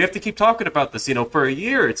silly. We have to keep talking about this. For a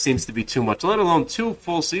year, it seems to be too much, let alone 2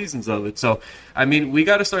 full seasons of it. So, we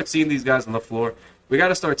got to start seeing these guys on the floor. We got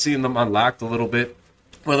to start seeing them unlocked a little bit.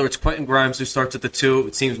 Whether it's Quentin Grimes who starts at the 2,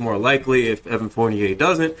 it seems more likely if Evan Fournier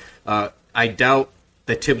doesn't. I doubt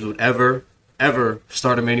that Tibbs would ever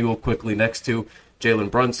start Emmanuel Quickly next to Jalen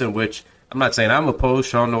Brunson, which I'm not saying I'm opposed.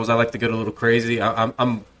 Shaun knows I like to get a little crazy.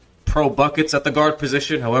 I'm pro buckets at the guard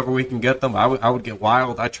position, however we can get them. I would get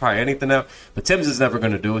wild. I'd try anything out. But Tibbs is never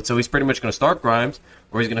going to do it, so he's pretty much going to start Grimes,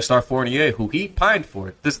 or he's going to start Fournier, who he pined for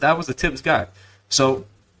it. That was the Tibbs guy. So,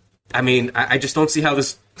 I just don't see how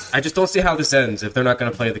this. I just don't see how this ends if they're not going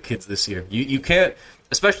to play the kids this year. You can't,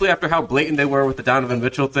 especially after how blatant they were with the Donovan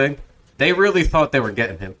Mitchell thing. They really thought they were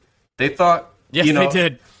getting him. They thought, yes, they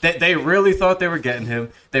did. They really thought they were getting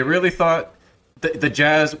him. They really thought the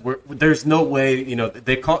Jazz were. There's no way.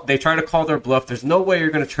 They try to call their bluff. There's no way you're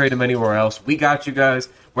going to trade him anywhere else. We got you guys.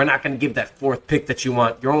 We're not going to give that 4th pick that you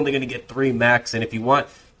want. You're only going to get 3 max. And if you want,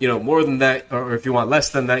 more than that, or if you want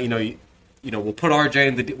less than that, we'll put RJ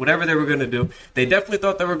in the whatever they were going to do. They definitely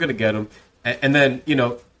thought they were going to get him. And then,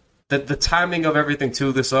 the timing of everything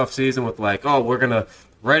too this offseason with like, we're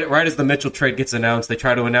right as the Mitchell trade gets announced, they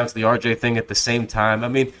try to announce the RJ thing at the same time. I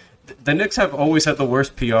mean, the Knicks have always had the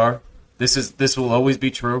worst PR. This will always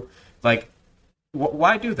be true. Like,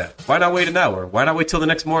 why do that? Why not wait an hour? Why not wait till the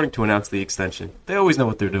next morning to announce the extension? They always know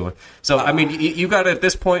what they're doing. So, I mean, you got to, at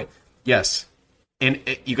this point, yes, and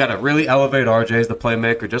you got to really elevate RJ as the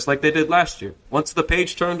playmaker, just like they did last year. Once the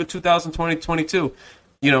page turned to 2020-22,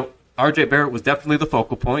 RJ Barrett was definitely the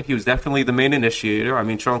focal point. He was definitely the main initiator. I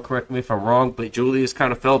mean, Shaun, correct me if I'm wrong, but Julius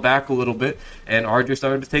kind of fell back a little bit, and RJ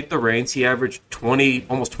started to take the reins. He averaged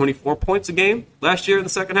almost 24 points a game last year in the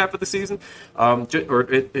second half of the season, or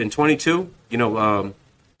in 22,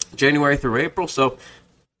 January through April. So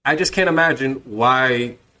I just can't imagine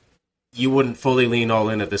why you wouldn't fully lean all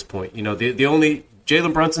in at this point. The only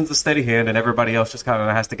Jalen Brunson's a steady hand, and everybody else just kind of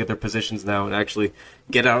has to get their positions now and actually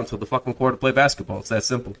get out into the fucking court to play basketball. It's that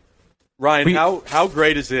simple. Ryan, how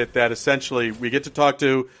great is it that essentially we get to talk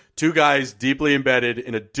to two guys deeply embedded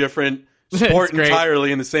in a different sport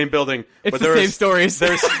entirely in the same building? It's the same stories.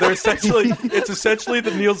 It's essentially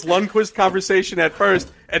the Nils Lundqvist conversation at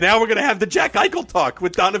first, and now we're going to have the Jack Eichel talk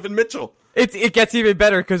with Donovan Mitchell. It gets even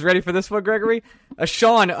better because, ready for this one, Gregory?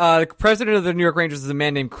 Shaun, the president of the New York Rangers is a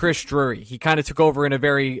man named Chris Drury. He kind of took over in a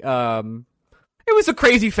very... it was a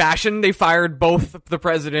crazy fashion. They fired both the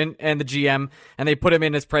president and the GM, and they put him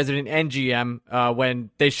in as president and GM when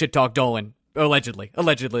they shit-talked Dolan. Allegedly.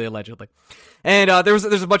 And there's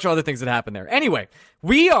a bunch of other things that happened there. Anyway,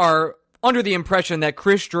 we are under the impression that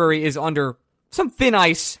Chris Drury is under some thin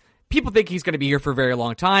ice. People think he's going to be here for a very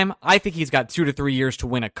long time. I think he's got 2 to 3 years to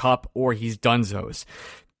win a cup, or he's donezo's.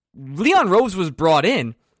 Leon Rose was brought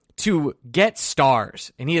in to get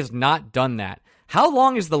stars, and he has not done that. How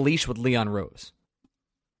long is the leash with Leon Rose?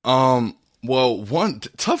 Well,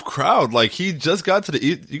 tough crowd. Like, he just got to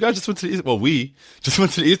you guys just went to the East. Well, we just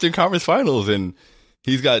went to the Eastern Conference Finals, and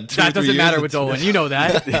he's got 2 That doesn't matter with Dolan. You know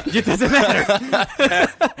that. It doesn't matter.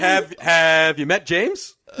 Have you met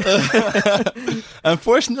James?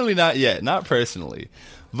 Unfortunately, not yet. Not personally.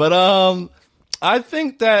 But I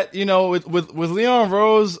think that, with Leon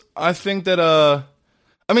Rose, I think that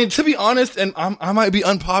to be honest, and I might be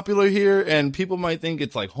unpopular here, and people might think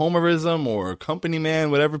it's like homerism or company man,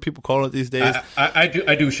 whatever people call it these days. I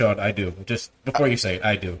do, Shaun. I do. Just before you say it,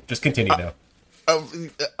 I do. Just continue now.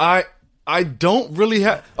 I don't really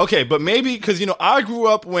have... Okay, but maybe because, I grew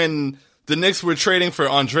up when the Knicks were trading for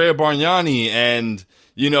Andrea Bargnani, and...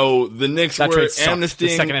 the Knicks were amnestying. The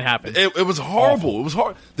second it happened, it was horrible. Awful. It was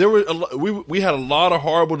hard. There were we had a lot of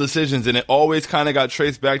horrible decisions, and it always kind of got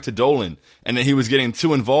traced back to Dolan, and that he was getting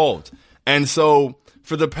too involved. And so,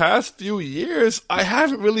 for the past few years, I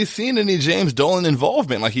haven't really seen any James Dolan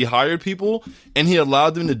involvement. Like, he hired people, and he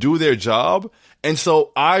allowed them to do their job. And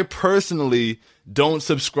so, I personally don't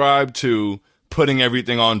subscribe to putting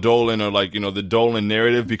everything on Dolan, or the Dolan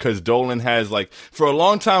narrative, because Dolan has for a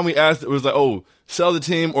long time we asked, it was sell the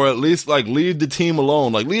team, or at least leave the team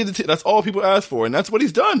alone. Leave the team. That's all people ask for, and that's what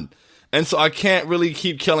he's done. And so I can't really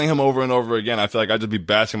keep killing him over and over again. I feel like I'd just be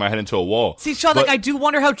bashing my head into a wall. See, Shaun, I do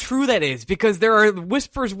wonder how true that is, because there are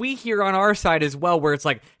whispers we hear on our side as well, where it's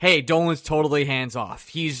hey, Dolan's totally hands off.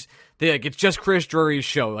 It's just Chris Drury's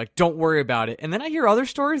show. Don't worry about it. And then I hear other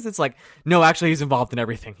stories that's no, actually, he's involved in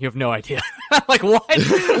everything. You have no idea. What?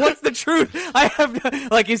 What's the truth? I have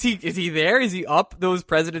is he there? Is he up those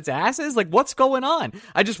presidents' asses? What's going on?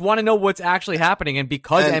 I just want to know what's actually happening. And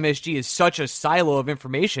because MSG is such a silo of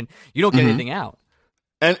information, you don't get anything out.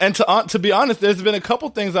 And to be honest, there's been a couple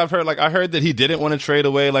things I've heard. I heard that he didn't want to trade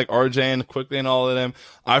away RJ and Quickly and all of them.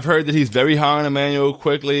 I've heard that he's very high on Emmanuel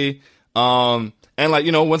Quickly. And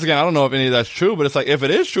once again, I don't know if any of that's true, but it's if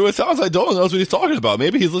it is true, it sounds like Dolan knows what he's talking about.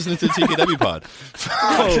 Maybe he's listening to the TKW pod.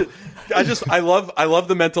 I love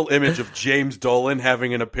the mental image of James Dolan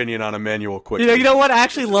having an opinion on Emmanuel Quickly. You know what? I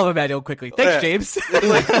actually love Emmanuel Quickly. Thanks, James.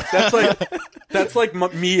 That's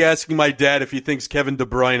like me asking my dad if he thinks Kevin De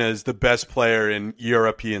Bruyne is the best player in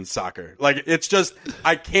European soccer. It's just,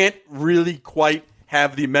 I can't really quite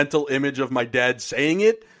have the mental image of my dad saying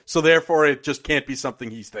it, so therefore it just can't be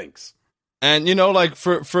something he thinks. And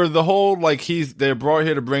for the whole they're brought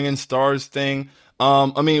here to bring in stars thing.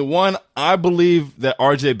 I believe that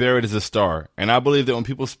RJ Barrett is a star, and I believe that when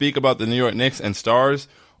people speak about the New York Knicks and stars,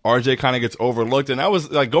 RJ kind of gets overlooked. And that was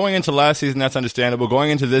going into last season, that's understandable. Going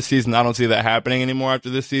into this season, I don't see that happening anymore after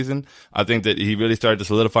this season. I think that he really started to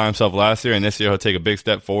solidify himself last year, and this year he'll take a big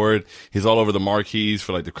step forward. He's all over the marquees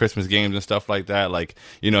for the Christmas games and stuff like that.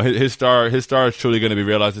 His star is truly going to be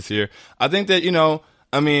realized this year. I think that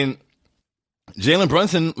Jalen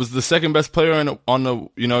Brunson was the second best player on the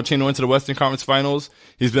team that went to the Western Conference Finals.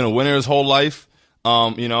 He's been a winner his whole life.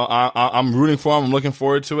 I'm rooting for him. I'm looking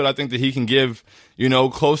forward to it. I think that he can give,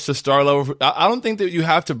 close to star level. I don't think that you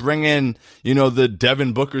have to bring in, the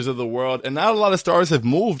Devin Bookers of the world. And not a lot of stars have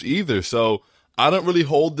moved either. So I don't really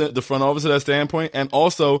hold the front office at that standpoint. And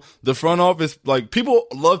also, the front office, like, people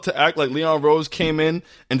love to act like Leon Rose came in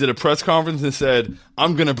and did a press conference and said,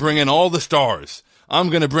 I'm going to bring in all the stars. I'm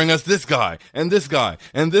going to bring us this guy and this guy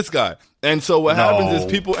and this guy. And so what happens is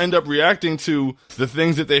people end up reacting to the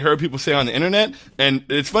things that they heard people say on the internet. And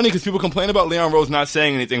it's funny because people complain about Leon Rose not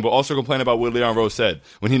saying anything, but also complain about what Leon Rose said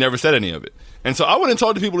when he never said any of it. And so I wouldn't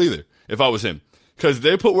talk to people either if I was him, because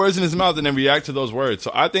they put words in his mouth and then react to those words.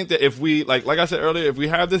 So I think that if we, like I said earlier, if we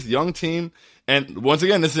have this young team, and once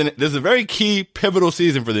again, this is a very key, pivotal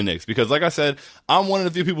season for the Knicks, because like I said, I'm one of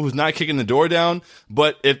the few people who's not kicking the door down.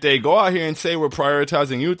 But if they go out here and say we're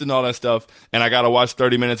prioritizing youth and all that stuff, and I got to watch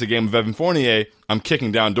 30 minutes a game of Evan Fournier, I'm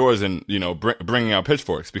kicking down doors and, bringing out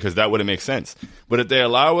pitchforks, because that wouldn't make sense. But if they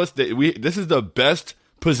allow us, this is the best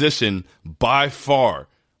position by far,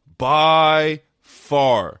 that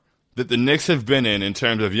the Knicks have been in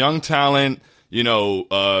terms of young talent,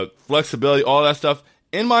 flexibility, all that stuff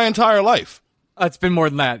in my entire life. It's been more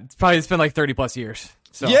than that. It's been like 30 plus years.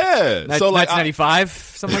 So yeah. So like 1995,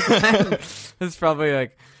 something like that. It's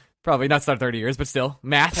probably not 30 years, but still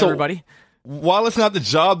math. Everybody. While it's not the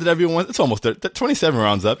job that everyone wants, it's almost 27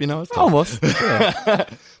 rounds up. It's almost. Yeah.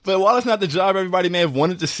 But while it's not the job everybody may have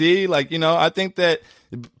wanted to see, I think that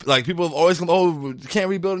people have always come, can't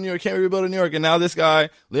rebuild in New York, and now this guy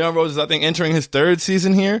Leon Rose is, I think, entering his third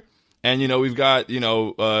season here, and we've got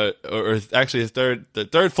or actually his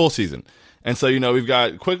third full season. And so, we've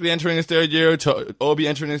got Quickly entering his third year, Obi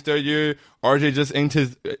entering his third year. RJ just inked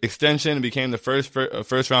his extension and became the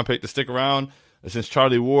first round pick to stick around since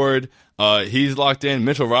Charlie Ward. He's locked in.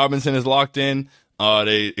 Mitchell Robinson is locked in.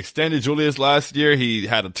 They extended Julius last year. He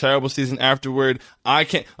had a terrible season afterward. I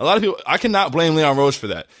cannot blame Leon Rose for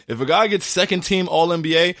that. If a guy gets second team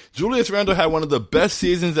All-NBA, Julius Randle had one of the best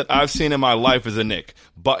seasons that I've seen in my life as a Knick.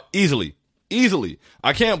 But easily.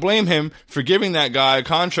 I can't blame him for giving that guy a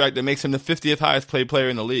contract that makes him the 50th highest paid player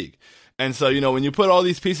in the league. And so, when you put all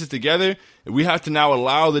these pieces together, we have to now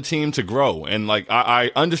allow the team to grow. And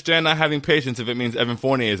I understand not having patience if it means Evan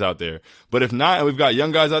Fournier is out there. But if not, and we've got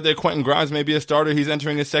young guys out there, Quentin Grimes may be a starter, he's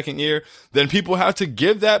entering his second year, then people have to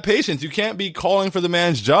give that patience. You can't be calling for the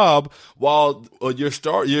man's job while your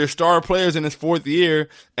star player's in his fourth year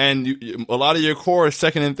and a lot of your core is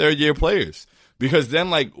second and third year players. Because then,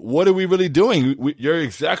 what are we really doing? You're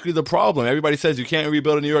exactly the problem. Everybody says you can't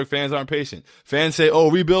rebuild in New York. Fans aren't patient. Fans say,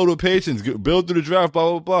 rebuild with patience. Build through the draft, blah,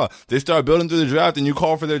 blah, blah. They start building through the draft, and you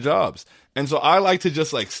call for their jobs. And so I like to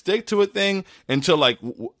just, stick to a thing until, like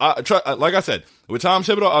I said, with Tom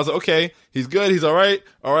Thibodeau, I was like, okay, he's good. He's all right.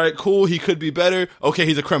 All right, cool. He could be better. Okay,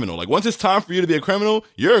 he's a criminal. Once it's time for you to be a criminal,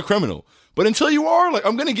 you're a criminal. But until you are,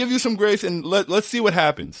 I'm going to give you some grace, and let's see what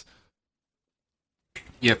happens.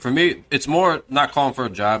 Yeah, for me, it's more not calling for a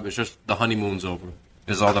job. It's just the honeymoon's over,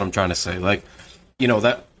 is all that I'm trying to say.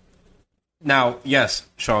 That. Now, yes,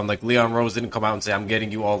 Shaun, Leon Rose didn't come out and say, I'm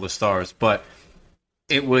getting you all the stars. But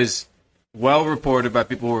it was well reported by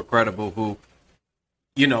people who were credible who,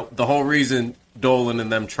 the whole reason Dolan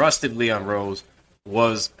and them trusted Leon Rose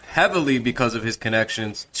was heavily because of his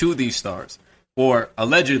connections to these stars. Or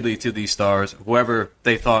allegedly to these stars, whoever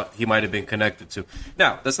they thought he might have been connected to.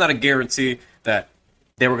 Now, that's not a guarantee that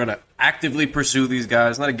they were going to actively pursue these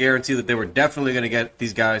guys. Not a guarantee that they were definitely going to get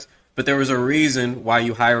these guys. But there was a reason why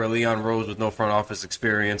you hire a Leon Rose with no front office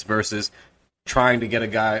experience versus trying to get a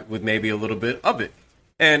guy with maybe a little bit of it.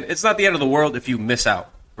 And it's not the end of the world if you miss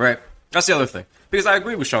out, right? That's the other thing. Because I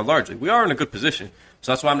agree with Shaun largely. We are in a good position.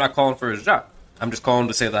 So that's why I'm not calling for his job. I'm just calling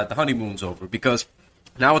to say that the honeymoon's over. Because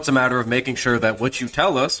now it's a matter of making sure that what you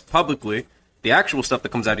tell us publicly, the actual stuff that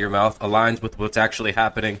comes out of your mouth, aligns with what's actually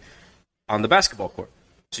happening on the basketball court.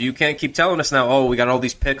 So you can't keep telling us now, we got all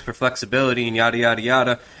these picks for flexibility and yada, yada,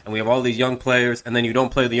 yada, and we have all these young players, and then you don't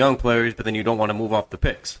play the young players, but then you don't want to move off the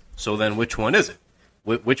picks. So then which one is it?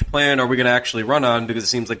 Which plan are we going to actually run on? Because it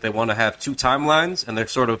seems like they want to have two timelines, and they're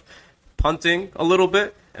sort of punting a little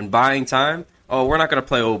bit and buying time. We're not going to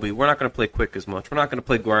play Obi. We're not going to play Quick as much. We're not going to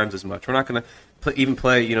play Grimes as much. We're not going to even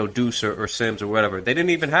play, Deuce or Sims or whatever. They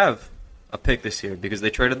didn't even have a pick this year because they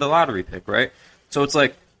traded the lottery pick, right? So it's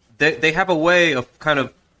like they have a way of kind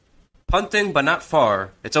of punting, but not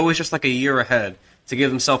far. It's always just like a year ahead to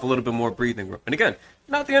give himself a little bit more breathing room. And again,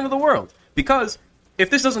 not the end of the world. Because if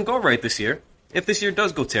this doesn't go right this year, if this year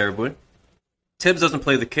does go terribly, Tibbs doesn't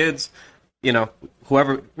play the kids,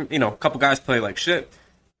 whoever, a couple guys play like shit,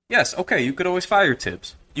 yes, okay, you could always fire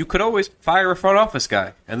Tibbs. You could always fire a front office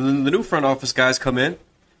guy. And then the new front office guys come in,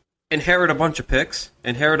 inherit a bunch of picks,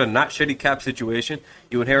 inherit a not shitty cap situation,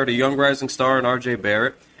 you inherit a young rising star in R.J.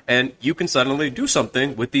 Barrett, and you can suddenly do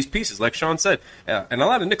something with these pieces, like Shaun said. And a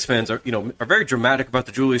lot of Knicks fans are very dramatic about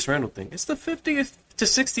the Julius Randle thing. It's the 50th to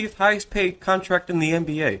 60th highest paid contract in the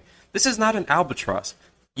NBA. This is not an albatross.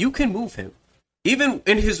 You can move him. Even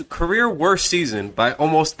in his career worst season by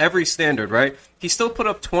almost every standard, right? He still put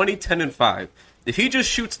up 20, 10, and 5. If he just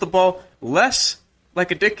shoots the ball less like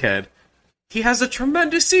a dickhead, he has a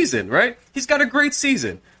tremendous season, right? He's got a great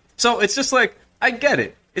season. So it's just like, I get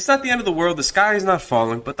it. It's not the end of the world. The sky is not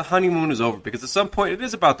falling, but the honeymoon is over because at some point it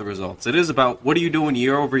is about the results. It is about what are you doing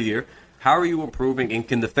year over year? How are you improving? And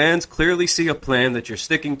can the fans clearly see a plan that you're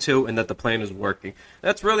sticking to and that the plan is working?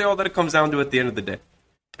 That's really all that it comes down to at the end of the day.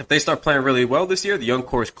 If they start playing really well this year, the young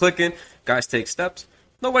core is clicking, guys take steps,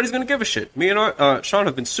 nobody's going to give a shit. Me and Shaun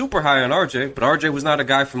have been super high on RJ, but RJ was not a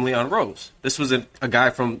guy from Leon Rose. This was a guy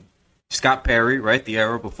from Scott Perry, right, the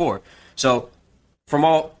era before. So from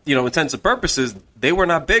all intents and purposes, they were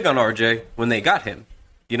not big on RJ when they got him.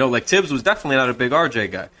 Like Tibbs was definitely not a big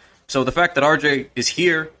RJ guy. So the fact that RJ is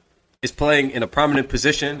here, is playing in a prominent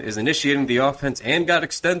position, is initiating the offense, and got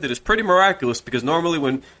extended is pretty miraculous because normally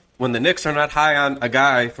when the Knicks are not high on a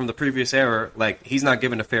guy from the previous era, like, he's not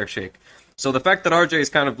given a fair shake. So the fact that RJ is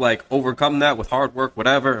kind of like overcome that with hard work,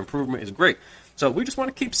 whatever, improvement is great. So we just want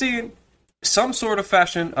to keep seeing some sort of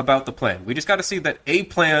fashion about the plan. We just got to see that a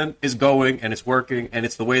plan is going and it's working and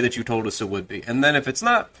it's the way that you told us it would be. And then if it's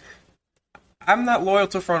not, I'm not loyal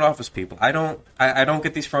to front office people. I don't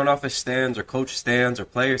get these front office stands or coach stands or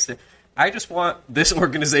player stands. I just want this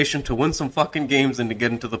organization to win some fucking games and to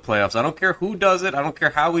get into the playoffs. I don't care who does it. I don't care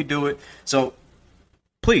how we do it. So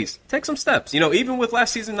please take some steps. Even with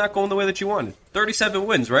last season not going the way that you wanted. 37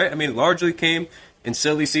 wins, right? I mean, it largely came in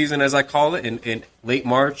silly season, as I call it, in late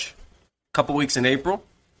March, a couple weeks in April.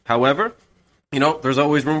 However, there's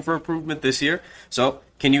always room for improvement this year. So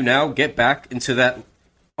can you now get back into that?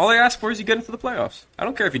 All I ask for is you get into the playoffs. I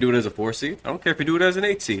don't care if you do it as a 4 seed. I don't care if you do it as an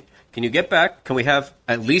 8 seed. Can you get back? Can we have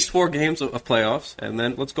at least 4 games of playoffs? And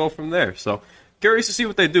then let's go from there. So curious to see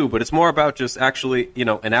what they do, but it's more about just actually,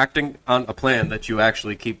 enacting on a plan that you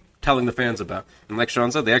actually keep telling the fans about. And like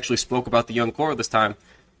Shaun said, they actually spoke about the young core this time.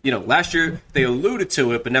 Last year they alluded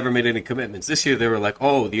to it, but never made any commitments. This year they were like,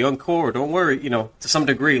 oh, the young core, don't worry, to some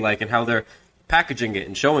degree, like in how they're packaging it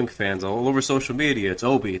and showing fans all over social media. It's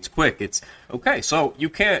Obi, it's quick, it's okay. So you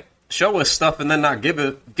can't show us stuff and then not give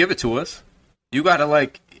it to us. You gotta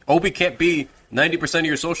Obi can't be 90% of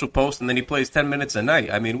your social posts and then he plays 10 minutes a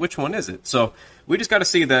night. I mean, which one is it? So we just got to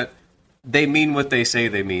see that they mean what they say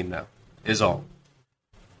they mean now, is all.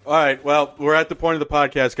 All right, well, we're at the point of the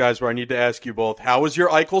podcast, guys, where I need to ask you both, how was your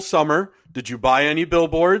Eichel summer? Did you buy any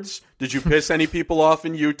billboards? Did you piss any people off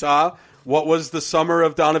in Utah? What was the summer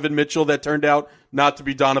of Donovan Mitchell that turned out not to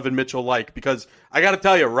be Donovan Mitchell-like? Because I got to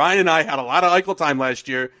tell you, Ryan and I had a lot of Eichel time last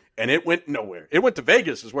year, and it went nowhere. It went to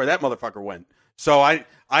Vegas is where that motherfucker went. So I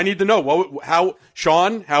need to know,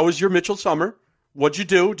 Shaun, how was your Mitchell summer? What'd you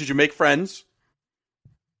do? Did you make friends?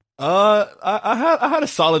 I had a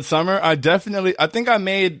solid summer. I think I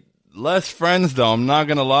made less friends though. I'm not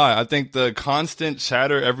gonna lie. I think the constant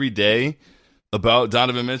chatter every day about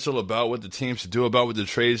Donovan Mitchell, about what the team should do, about what the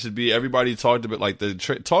trade should be. Everybody talked about the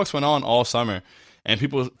talks went on all summer, and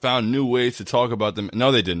people found new ways to talk about them.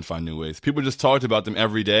 No, they didn't find new ways. People just talked about them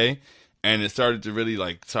every day, and it started to really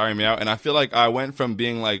tire me out. And I feel like I went from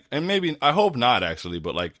being and maybe I hope not actually,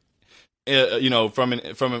 but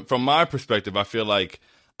from my perspective, I feel like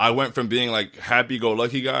I went from being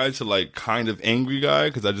happy-go-lucky guy to kind of angry guy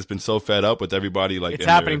because I've just been so fed up with everybody. It's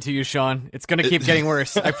happening to you, Shaun. It's going to keep getting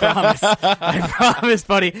worse. I promise. I promise,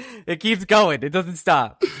 buddy. It keeps going. It doesn't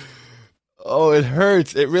stop. Oh, it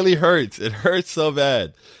hurts. It really hurts. It hurts so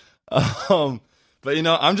bad. But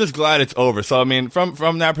I'm just glad it's over. So I mean,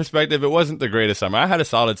 from that perspective, it wasn't the greatest summer. I had a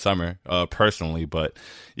solid summer personally, but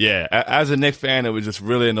yeah, as a Knicks fan, it was just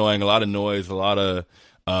really annoying. A lot of noise, a lot of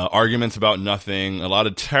arguments about nothing, a lot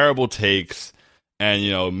of terrible takes, and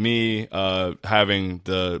me having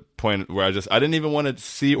the point where I didn't even want to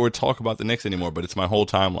see or talk about the Knicks anymore. But it's my whole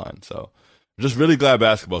timeline, so I'm just really glad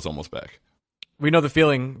basketball's almost back. We know the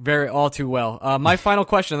feeling all too well. My final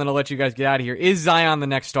question, and then I'll let you guys get out of here: is Zion the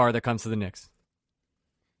next star that comes to the Knicks?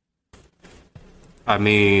 I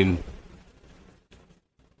mean,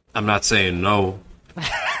 I'm not saying no.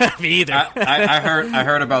 Me either. I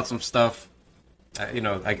heard about some stuff.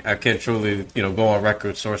 I can't truly go on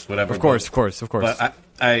record, source, whatever. Of course. But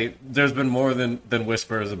there's been more than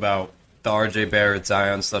whispers about the R.J. Barrett,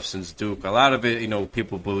 Zion stuff since Duke. A lot of it,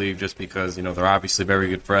 people believe just because they're obviously very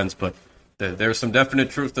good friends, but there's some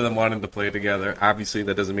definite truth to them wanting to play together. Obviously,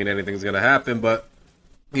 that doesn't mean anything's going to happen, but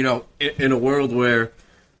in a world where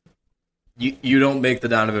you don't make the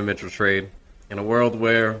Donovan Mitchell trade, in a world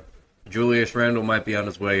where Julius Randle might be on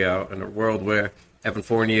his way out, in a world where Evan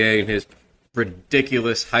Fournier and his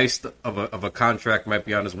ridiculous heist of a contract might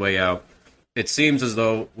be on his way out, it seems as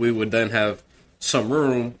though we would then have some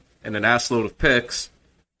room and an assload of picks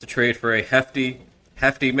to trade for a hefty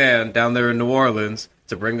man down there in New Orleans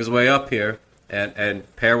to bring his way up here and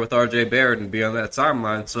pair with RJ Barrett and be on that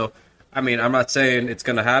timeline. So, I mean, I'm not saying it's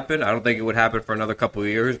going to happen. I don't think it would happen for another couple of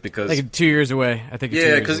years because like 2 years away. I think.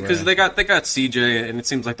 Yeah, because they got CJ, and it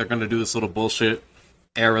seems like they're going to do this little bullshit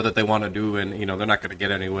era that they want to do, and they're not going to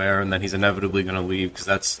get anywhere, and then he's inevitably going to leave because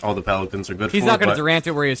that's all the Pelicans are good for. He's not going to Durant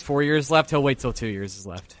it where he has 4 years left. He'll wait till 2 years is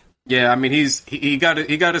left. Yeah, I mean he got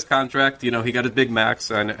his contract. He got his big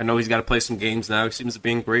max. I know he's got to play some games now. He seems to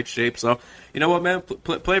be in great shape. So you know what, man,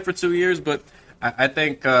 play for 2 years. But I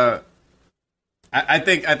think I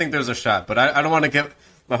think there's a shot. But I don't want to get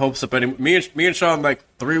my hopes up anymore. Me and Shaun, like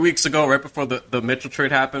 3 weeks ago, right before the Mitchell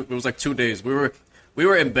trade happened, it was like 2 days. We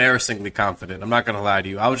were embarrassingly confident. I'm not going to lie to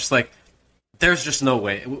you. I was just like, there's just no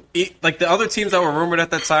way. Like the other teams that were rumored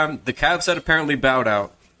at that time, the Cavs had apparently bowed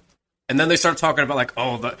out. And then they started talking about, like,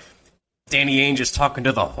 Danny Ainge is talking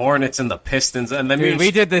to the Hornets and the Pistons. And then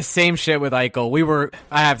we did the same shit with Eichel.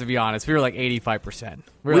 I have to be honest, we were like 85%.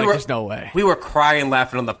 We were like, there's no way. We were crying,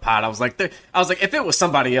 laughing on the pod. I was like, if it was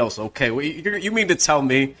somebody else, okay. You mean to tell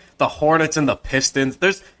me the Hornets and the Pistons?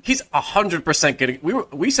 He's 100% getting.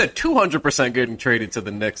 We said 200% getting traded to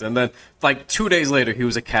the Knicks, and then like 2 days later he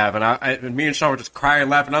was a Cav, and me and Shaun were just crying,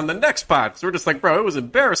 laughing on the next pod. So we're just like, bro, it was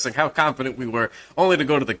embarrassing how confident we were, only to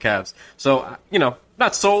go to the Cavs. So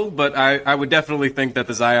not sold, but I would definitely think that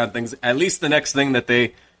the Zion thing's at least the next thing that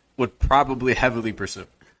they would probably heavily pursue.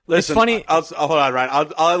 Listen, it's funny. I'll hold on,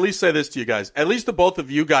 Ryan. I'll at least say this to you guys. At least the both of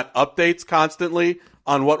you got updates constantly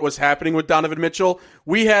on what was happening with Donovan Mitchell.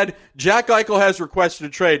 We had Jack Eichel has requested a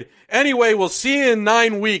trade. Anyway, we'll see you in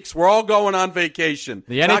 9 weeks. We're all going on vacation.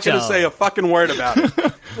 The NHL. Not going to say a fucking word about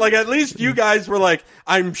it. Like, at least you guys were like,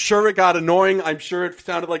 I'm sure it got annoying. I'm sure it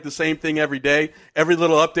sounded like the same thing every day. Every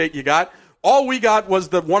little update you got. All we got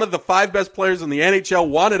was one of the 5 best players in the NHL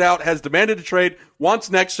wanted out, has demanded a trade, wants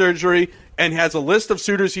neck surgery, and has a list of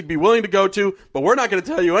suitors he'd be willing to go to, but we're not going to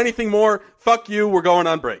tell you anything more. Fuck you, we're going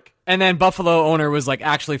on break. And then Buffalo owner was like,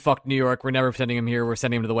 actually, fuck New York. We're never sending him here. We're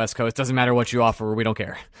sending him to the West Coast. Doesn't matter what you offer. We don't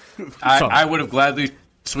care. I would have gladly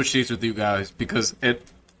switched seats with you guys because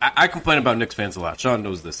I complain about Knicks fans a lot. Shaun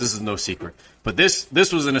knows this. This is no secret. But this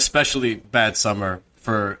was an especially bad summer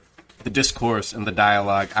for the discourse and the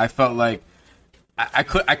dialogue. I felt like I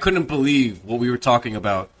couldn't believe what we were talking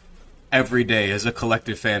about every day as a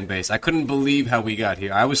collective fan base. I couldn't believe how we got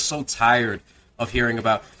here. I was so tired of hearing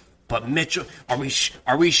about, but Mitchell, are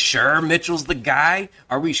we sure Mitchell's the guy?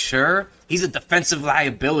 Are we sure? He's a defensive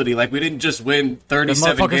liability. Like, we didn't just win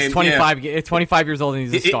 37 games. 25 years old and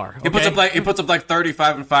he's a star. He puts up like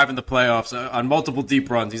 35 and 5 in the playoffs on multiple deep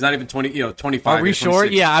runs. He's not even 25. Are we sure?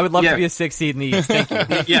 Yeah, I would love to be a 6 seed in the East. Thank you.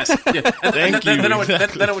 Yes. Yeah. Then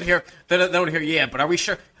I would hear, yeah, but are we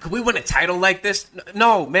sure? Could we win a title like this?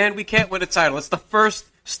 No, man, we can't win a title. It's the first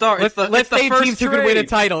start. Let's name teams who could win a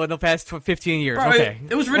title in the past 15 years. Bro, okay.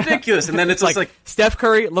 It was ridiculous. And then it's like Steph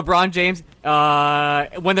Curry, LeBron James,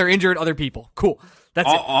 when they're injured, other people. Cool. That's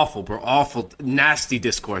awful, bro. Awful. Nasty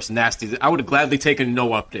discourse. Nasty. I would have gladly taken no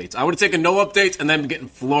updates. I would have taken no updates and then getting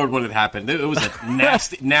floored when it happened. It was a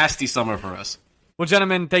nasty summer for us. Well,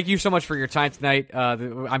 gentlemen, thank you so much for your time tonight.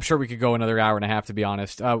 I'm sure we could go another hour and a half, to be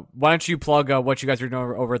honest. Why don't you plug what you guys are doing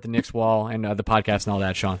over at the Knicks Wall and the podcast and all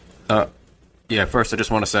that, Shaun? Yeah, first I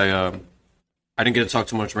just want to say I didn't get to talk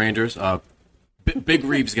too much Rangers. Big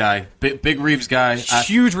Reeves guy. Big Reeves guy.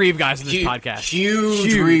 Huge Reeves guys in this podcast.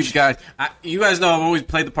 Huge Reeves guys. You guys know I've always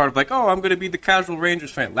played the part of like, I'm going to be the casual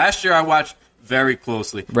Rangers fan. Last year I watched very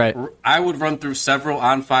closely. Right. I would run through several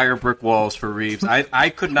on-fire brick walls for Reeves. I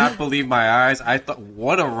could not believe my eyes. I thought,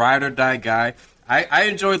 what a ride-or-die guy. I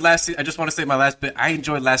enjoyed last season. I just want to say my last bit. I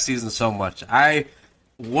enjoyed last season so much.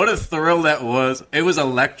 What a thrill that was. It was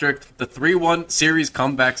electric. The 3-1 series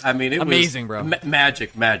comebacks. I mean, it amazing, was bro.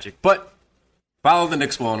 Magic. But follow the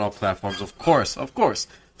Knicks Wall on all platforms, of course.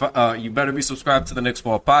 You better be subscribed to the Knicks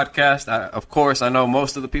Wall podcast. Of course, I know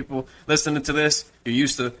most of the people listening to this, you're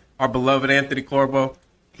used to our beloved Anthony Corbo.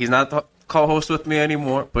 He's not the co-host with me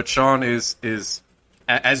anymore, but Shaun is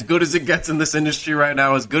as good as it gets in this industry right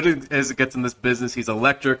now, as good as it gets in this business. He's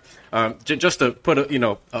electric. Just to put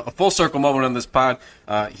a full circle moment on this pod,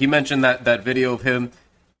 he mentioned that video of him,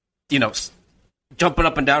 jumping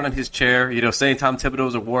up and down in his chair, saying Tom Thibodeau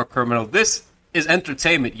is a war criminal. This is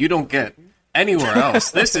entertainment you don't get anywhere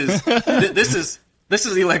else. This is This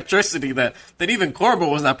is electricity that even Corbo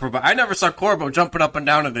was not providing. I never saw Corbo jumping up and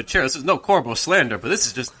down in the chair. This is no Corbo slander, but this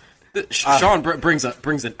is just Shaun brings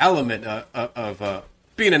an element of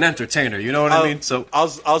being an entertainer. You know what I mean? So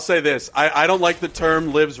I'll say this: I don't like the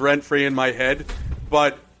term "lives rent free" in my head,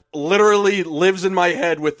 but literally lives in my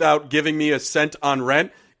head without giving me a cent on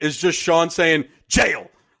rent is just Shaun saying jail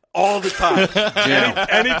all the time.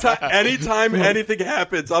 Anytime anything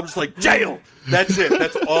happens, I'm just like jail. That's it.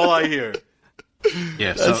 That's all I hear.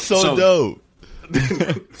 Yeah, That's so dope.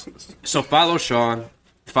 So follow Shaun,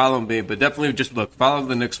 follow me, but definitely just follow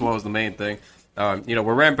the Knicks wall is the main thing.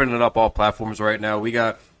 We're ramping it up all platforms right now. We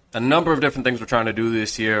got a number of different things we're trying to do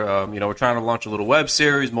this year. We're trying to launch a little web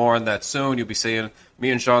series, more on that soon. You'll be seeing me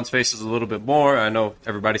and Shaun's faces a little bit more. I know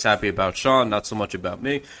everybody's happy about Shaun, not so much about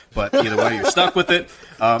me, but either way, you're stuck with it.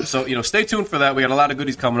 So stay tuned for that. We got a lot of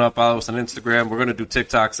goodies coming up. Follow us on Instagram. We're going to do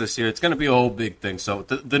TikToks this year. It's going to be a whole big thing. So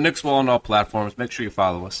the Knicks wall on all platforms. Make sure you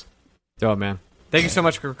follow us. Oh, man. Thank you so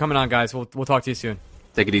much for coming on, guys. We'll talk to you soon.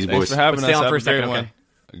 Take it easy, Thanks boys. for having Let's us. stay on Have for a a second, great okay?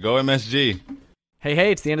 one. Go MSG.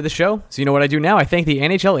 Hey, it's the end of the show. So you know what I do now? I thank the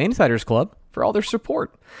NHL Insiders Club for all their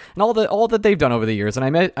support and all that they've done over the years.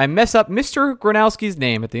 And I mess up Mr. Gronowski's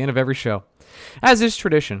name at the end of every show, as is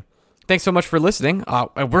tradition. Thanks so much for listening.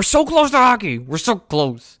 We're so close to hockey. We're so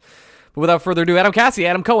close. But without further ado, Adam Cassie,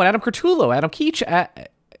 Adam Cohen, Adam Curtulo, Adam Keech,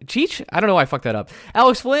 Cheech? I don't know why I fucked that up.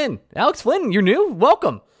 Alex Flynn, you're new?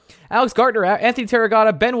 Welcome. Alex Gartner, Anthony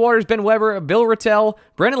Terragata, Ben Waters, Ben Weber, Bill Rattel,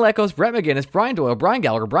 Brendan Lekos, Brett McGinnis, Brian Doyle, Brian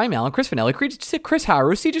Gallagher, Brian Mallon, Chris Finelli, Chris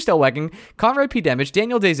Howard, CJ Stelwecking, Conrad P. Demich,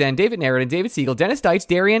 Daniel Dezen, David Narron, David Siegel, Dennis Deitz,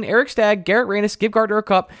 Darian, Eric Stagg, Garrett Reynes, Give Gardner a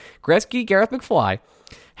Cup, Gretzky, Gareth McFly,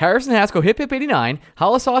 Harrison Haskell, Hip Hip 89,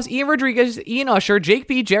 Holosauce, Ian Rodriguez, Ian Usher, Jake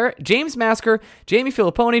B, James Masker, Jamie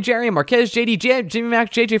Filipponi, Jerry Marquez, JD, Jimmy Mack,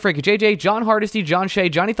 JJ Frankie, JJ, John Hardesty, John Shea,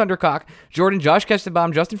 Johnny Thundercock, Jordan, Josh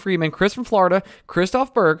Kestenbaum, Justin Freeman, Chris from Florida,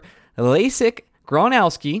 Christoph Berg, Lasik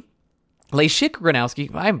Gronowski,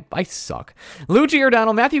 I suck. Lou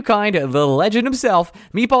Giordano, Matthew Kind, the legend himself,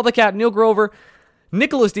 Meatball the Cat, Neil Grover,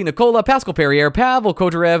 Nicholas D. Nicola, Pascal Perrier, Pavel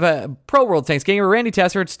Kodarev, Pro World Tanks Gamer, Randy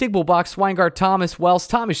Tessert, Stigbullbox, Swingart, Thomas Wells,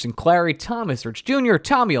 Thomas Sinclair, Thomas Rich Jr.,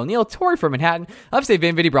 Tommy O'Neill, Tori from Manhattan, Upstate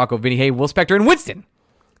Vin, Vinny Brocco, Vinny Hay, Will Spector, and Winston,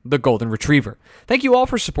 the Golden Retriever. Thank you all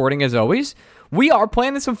for supporting, as always. We are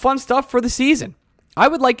planning some fun stuff for the season. I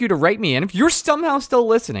would like you to write me in. If you're somehow still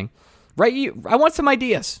listening, I want some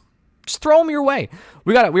ideas. Just throw them your way.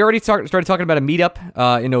 We already started talking about a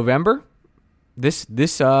meetup in November. This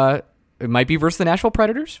it might be versus the Nashville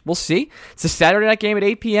Predators. We'll see. It's a Saturday night game at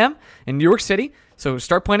 8 p.m. in New York City. So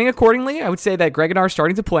start planning accordingly. I would say that Greg and I are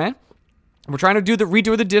starting to plan. We're trying to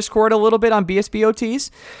redo the Discord a little bit on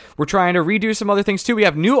BSBOTs. We're trying to redo some other things too. We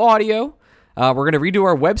have new audio. We're going to redo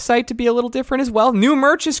our website to be a little different as well. New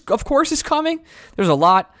merch is coming. There's a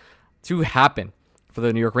lot to happen for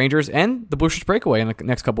the New York Rangers and the Blue Shirts Breakaway in the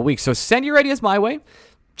next couple of weeks. So send your ideas my way.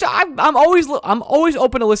 I'm always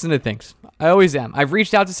open to listen to things. I always am. I've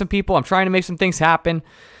reached out to some people. I'm trying to make some things happen.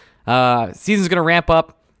 Season's going to ramp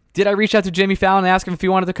up. Did I reach out to Jimmy Fallon and ask him if he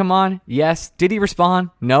wanted to come on? Yes. Did he respond?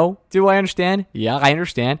 No. Do I understand? Yeah, I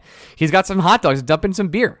understand. He's got some hot dogs to dump in some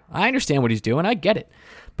beer. I understand what he's doing. I get it.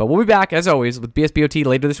 But we'll be back, as always, with BSBOT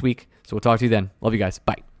later this week. So we'll talk to you then. Love you guys.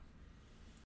 Bye.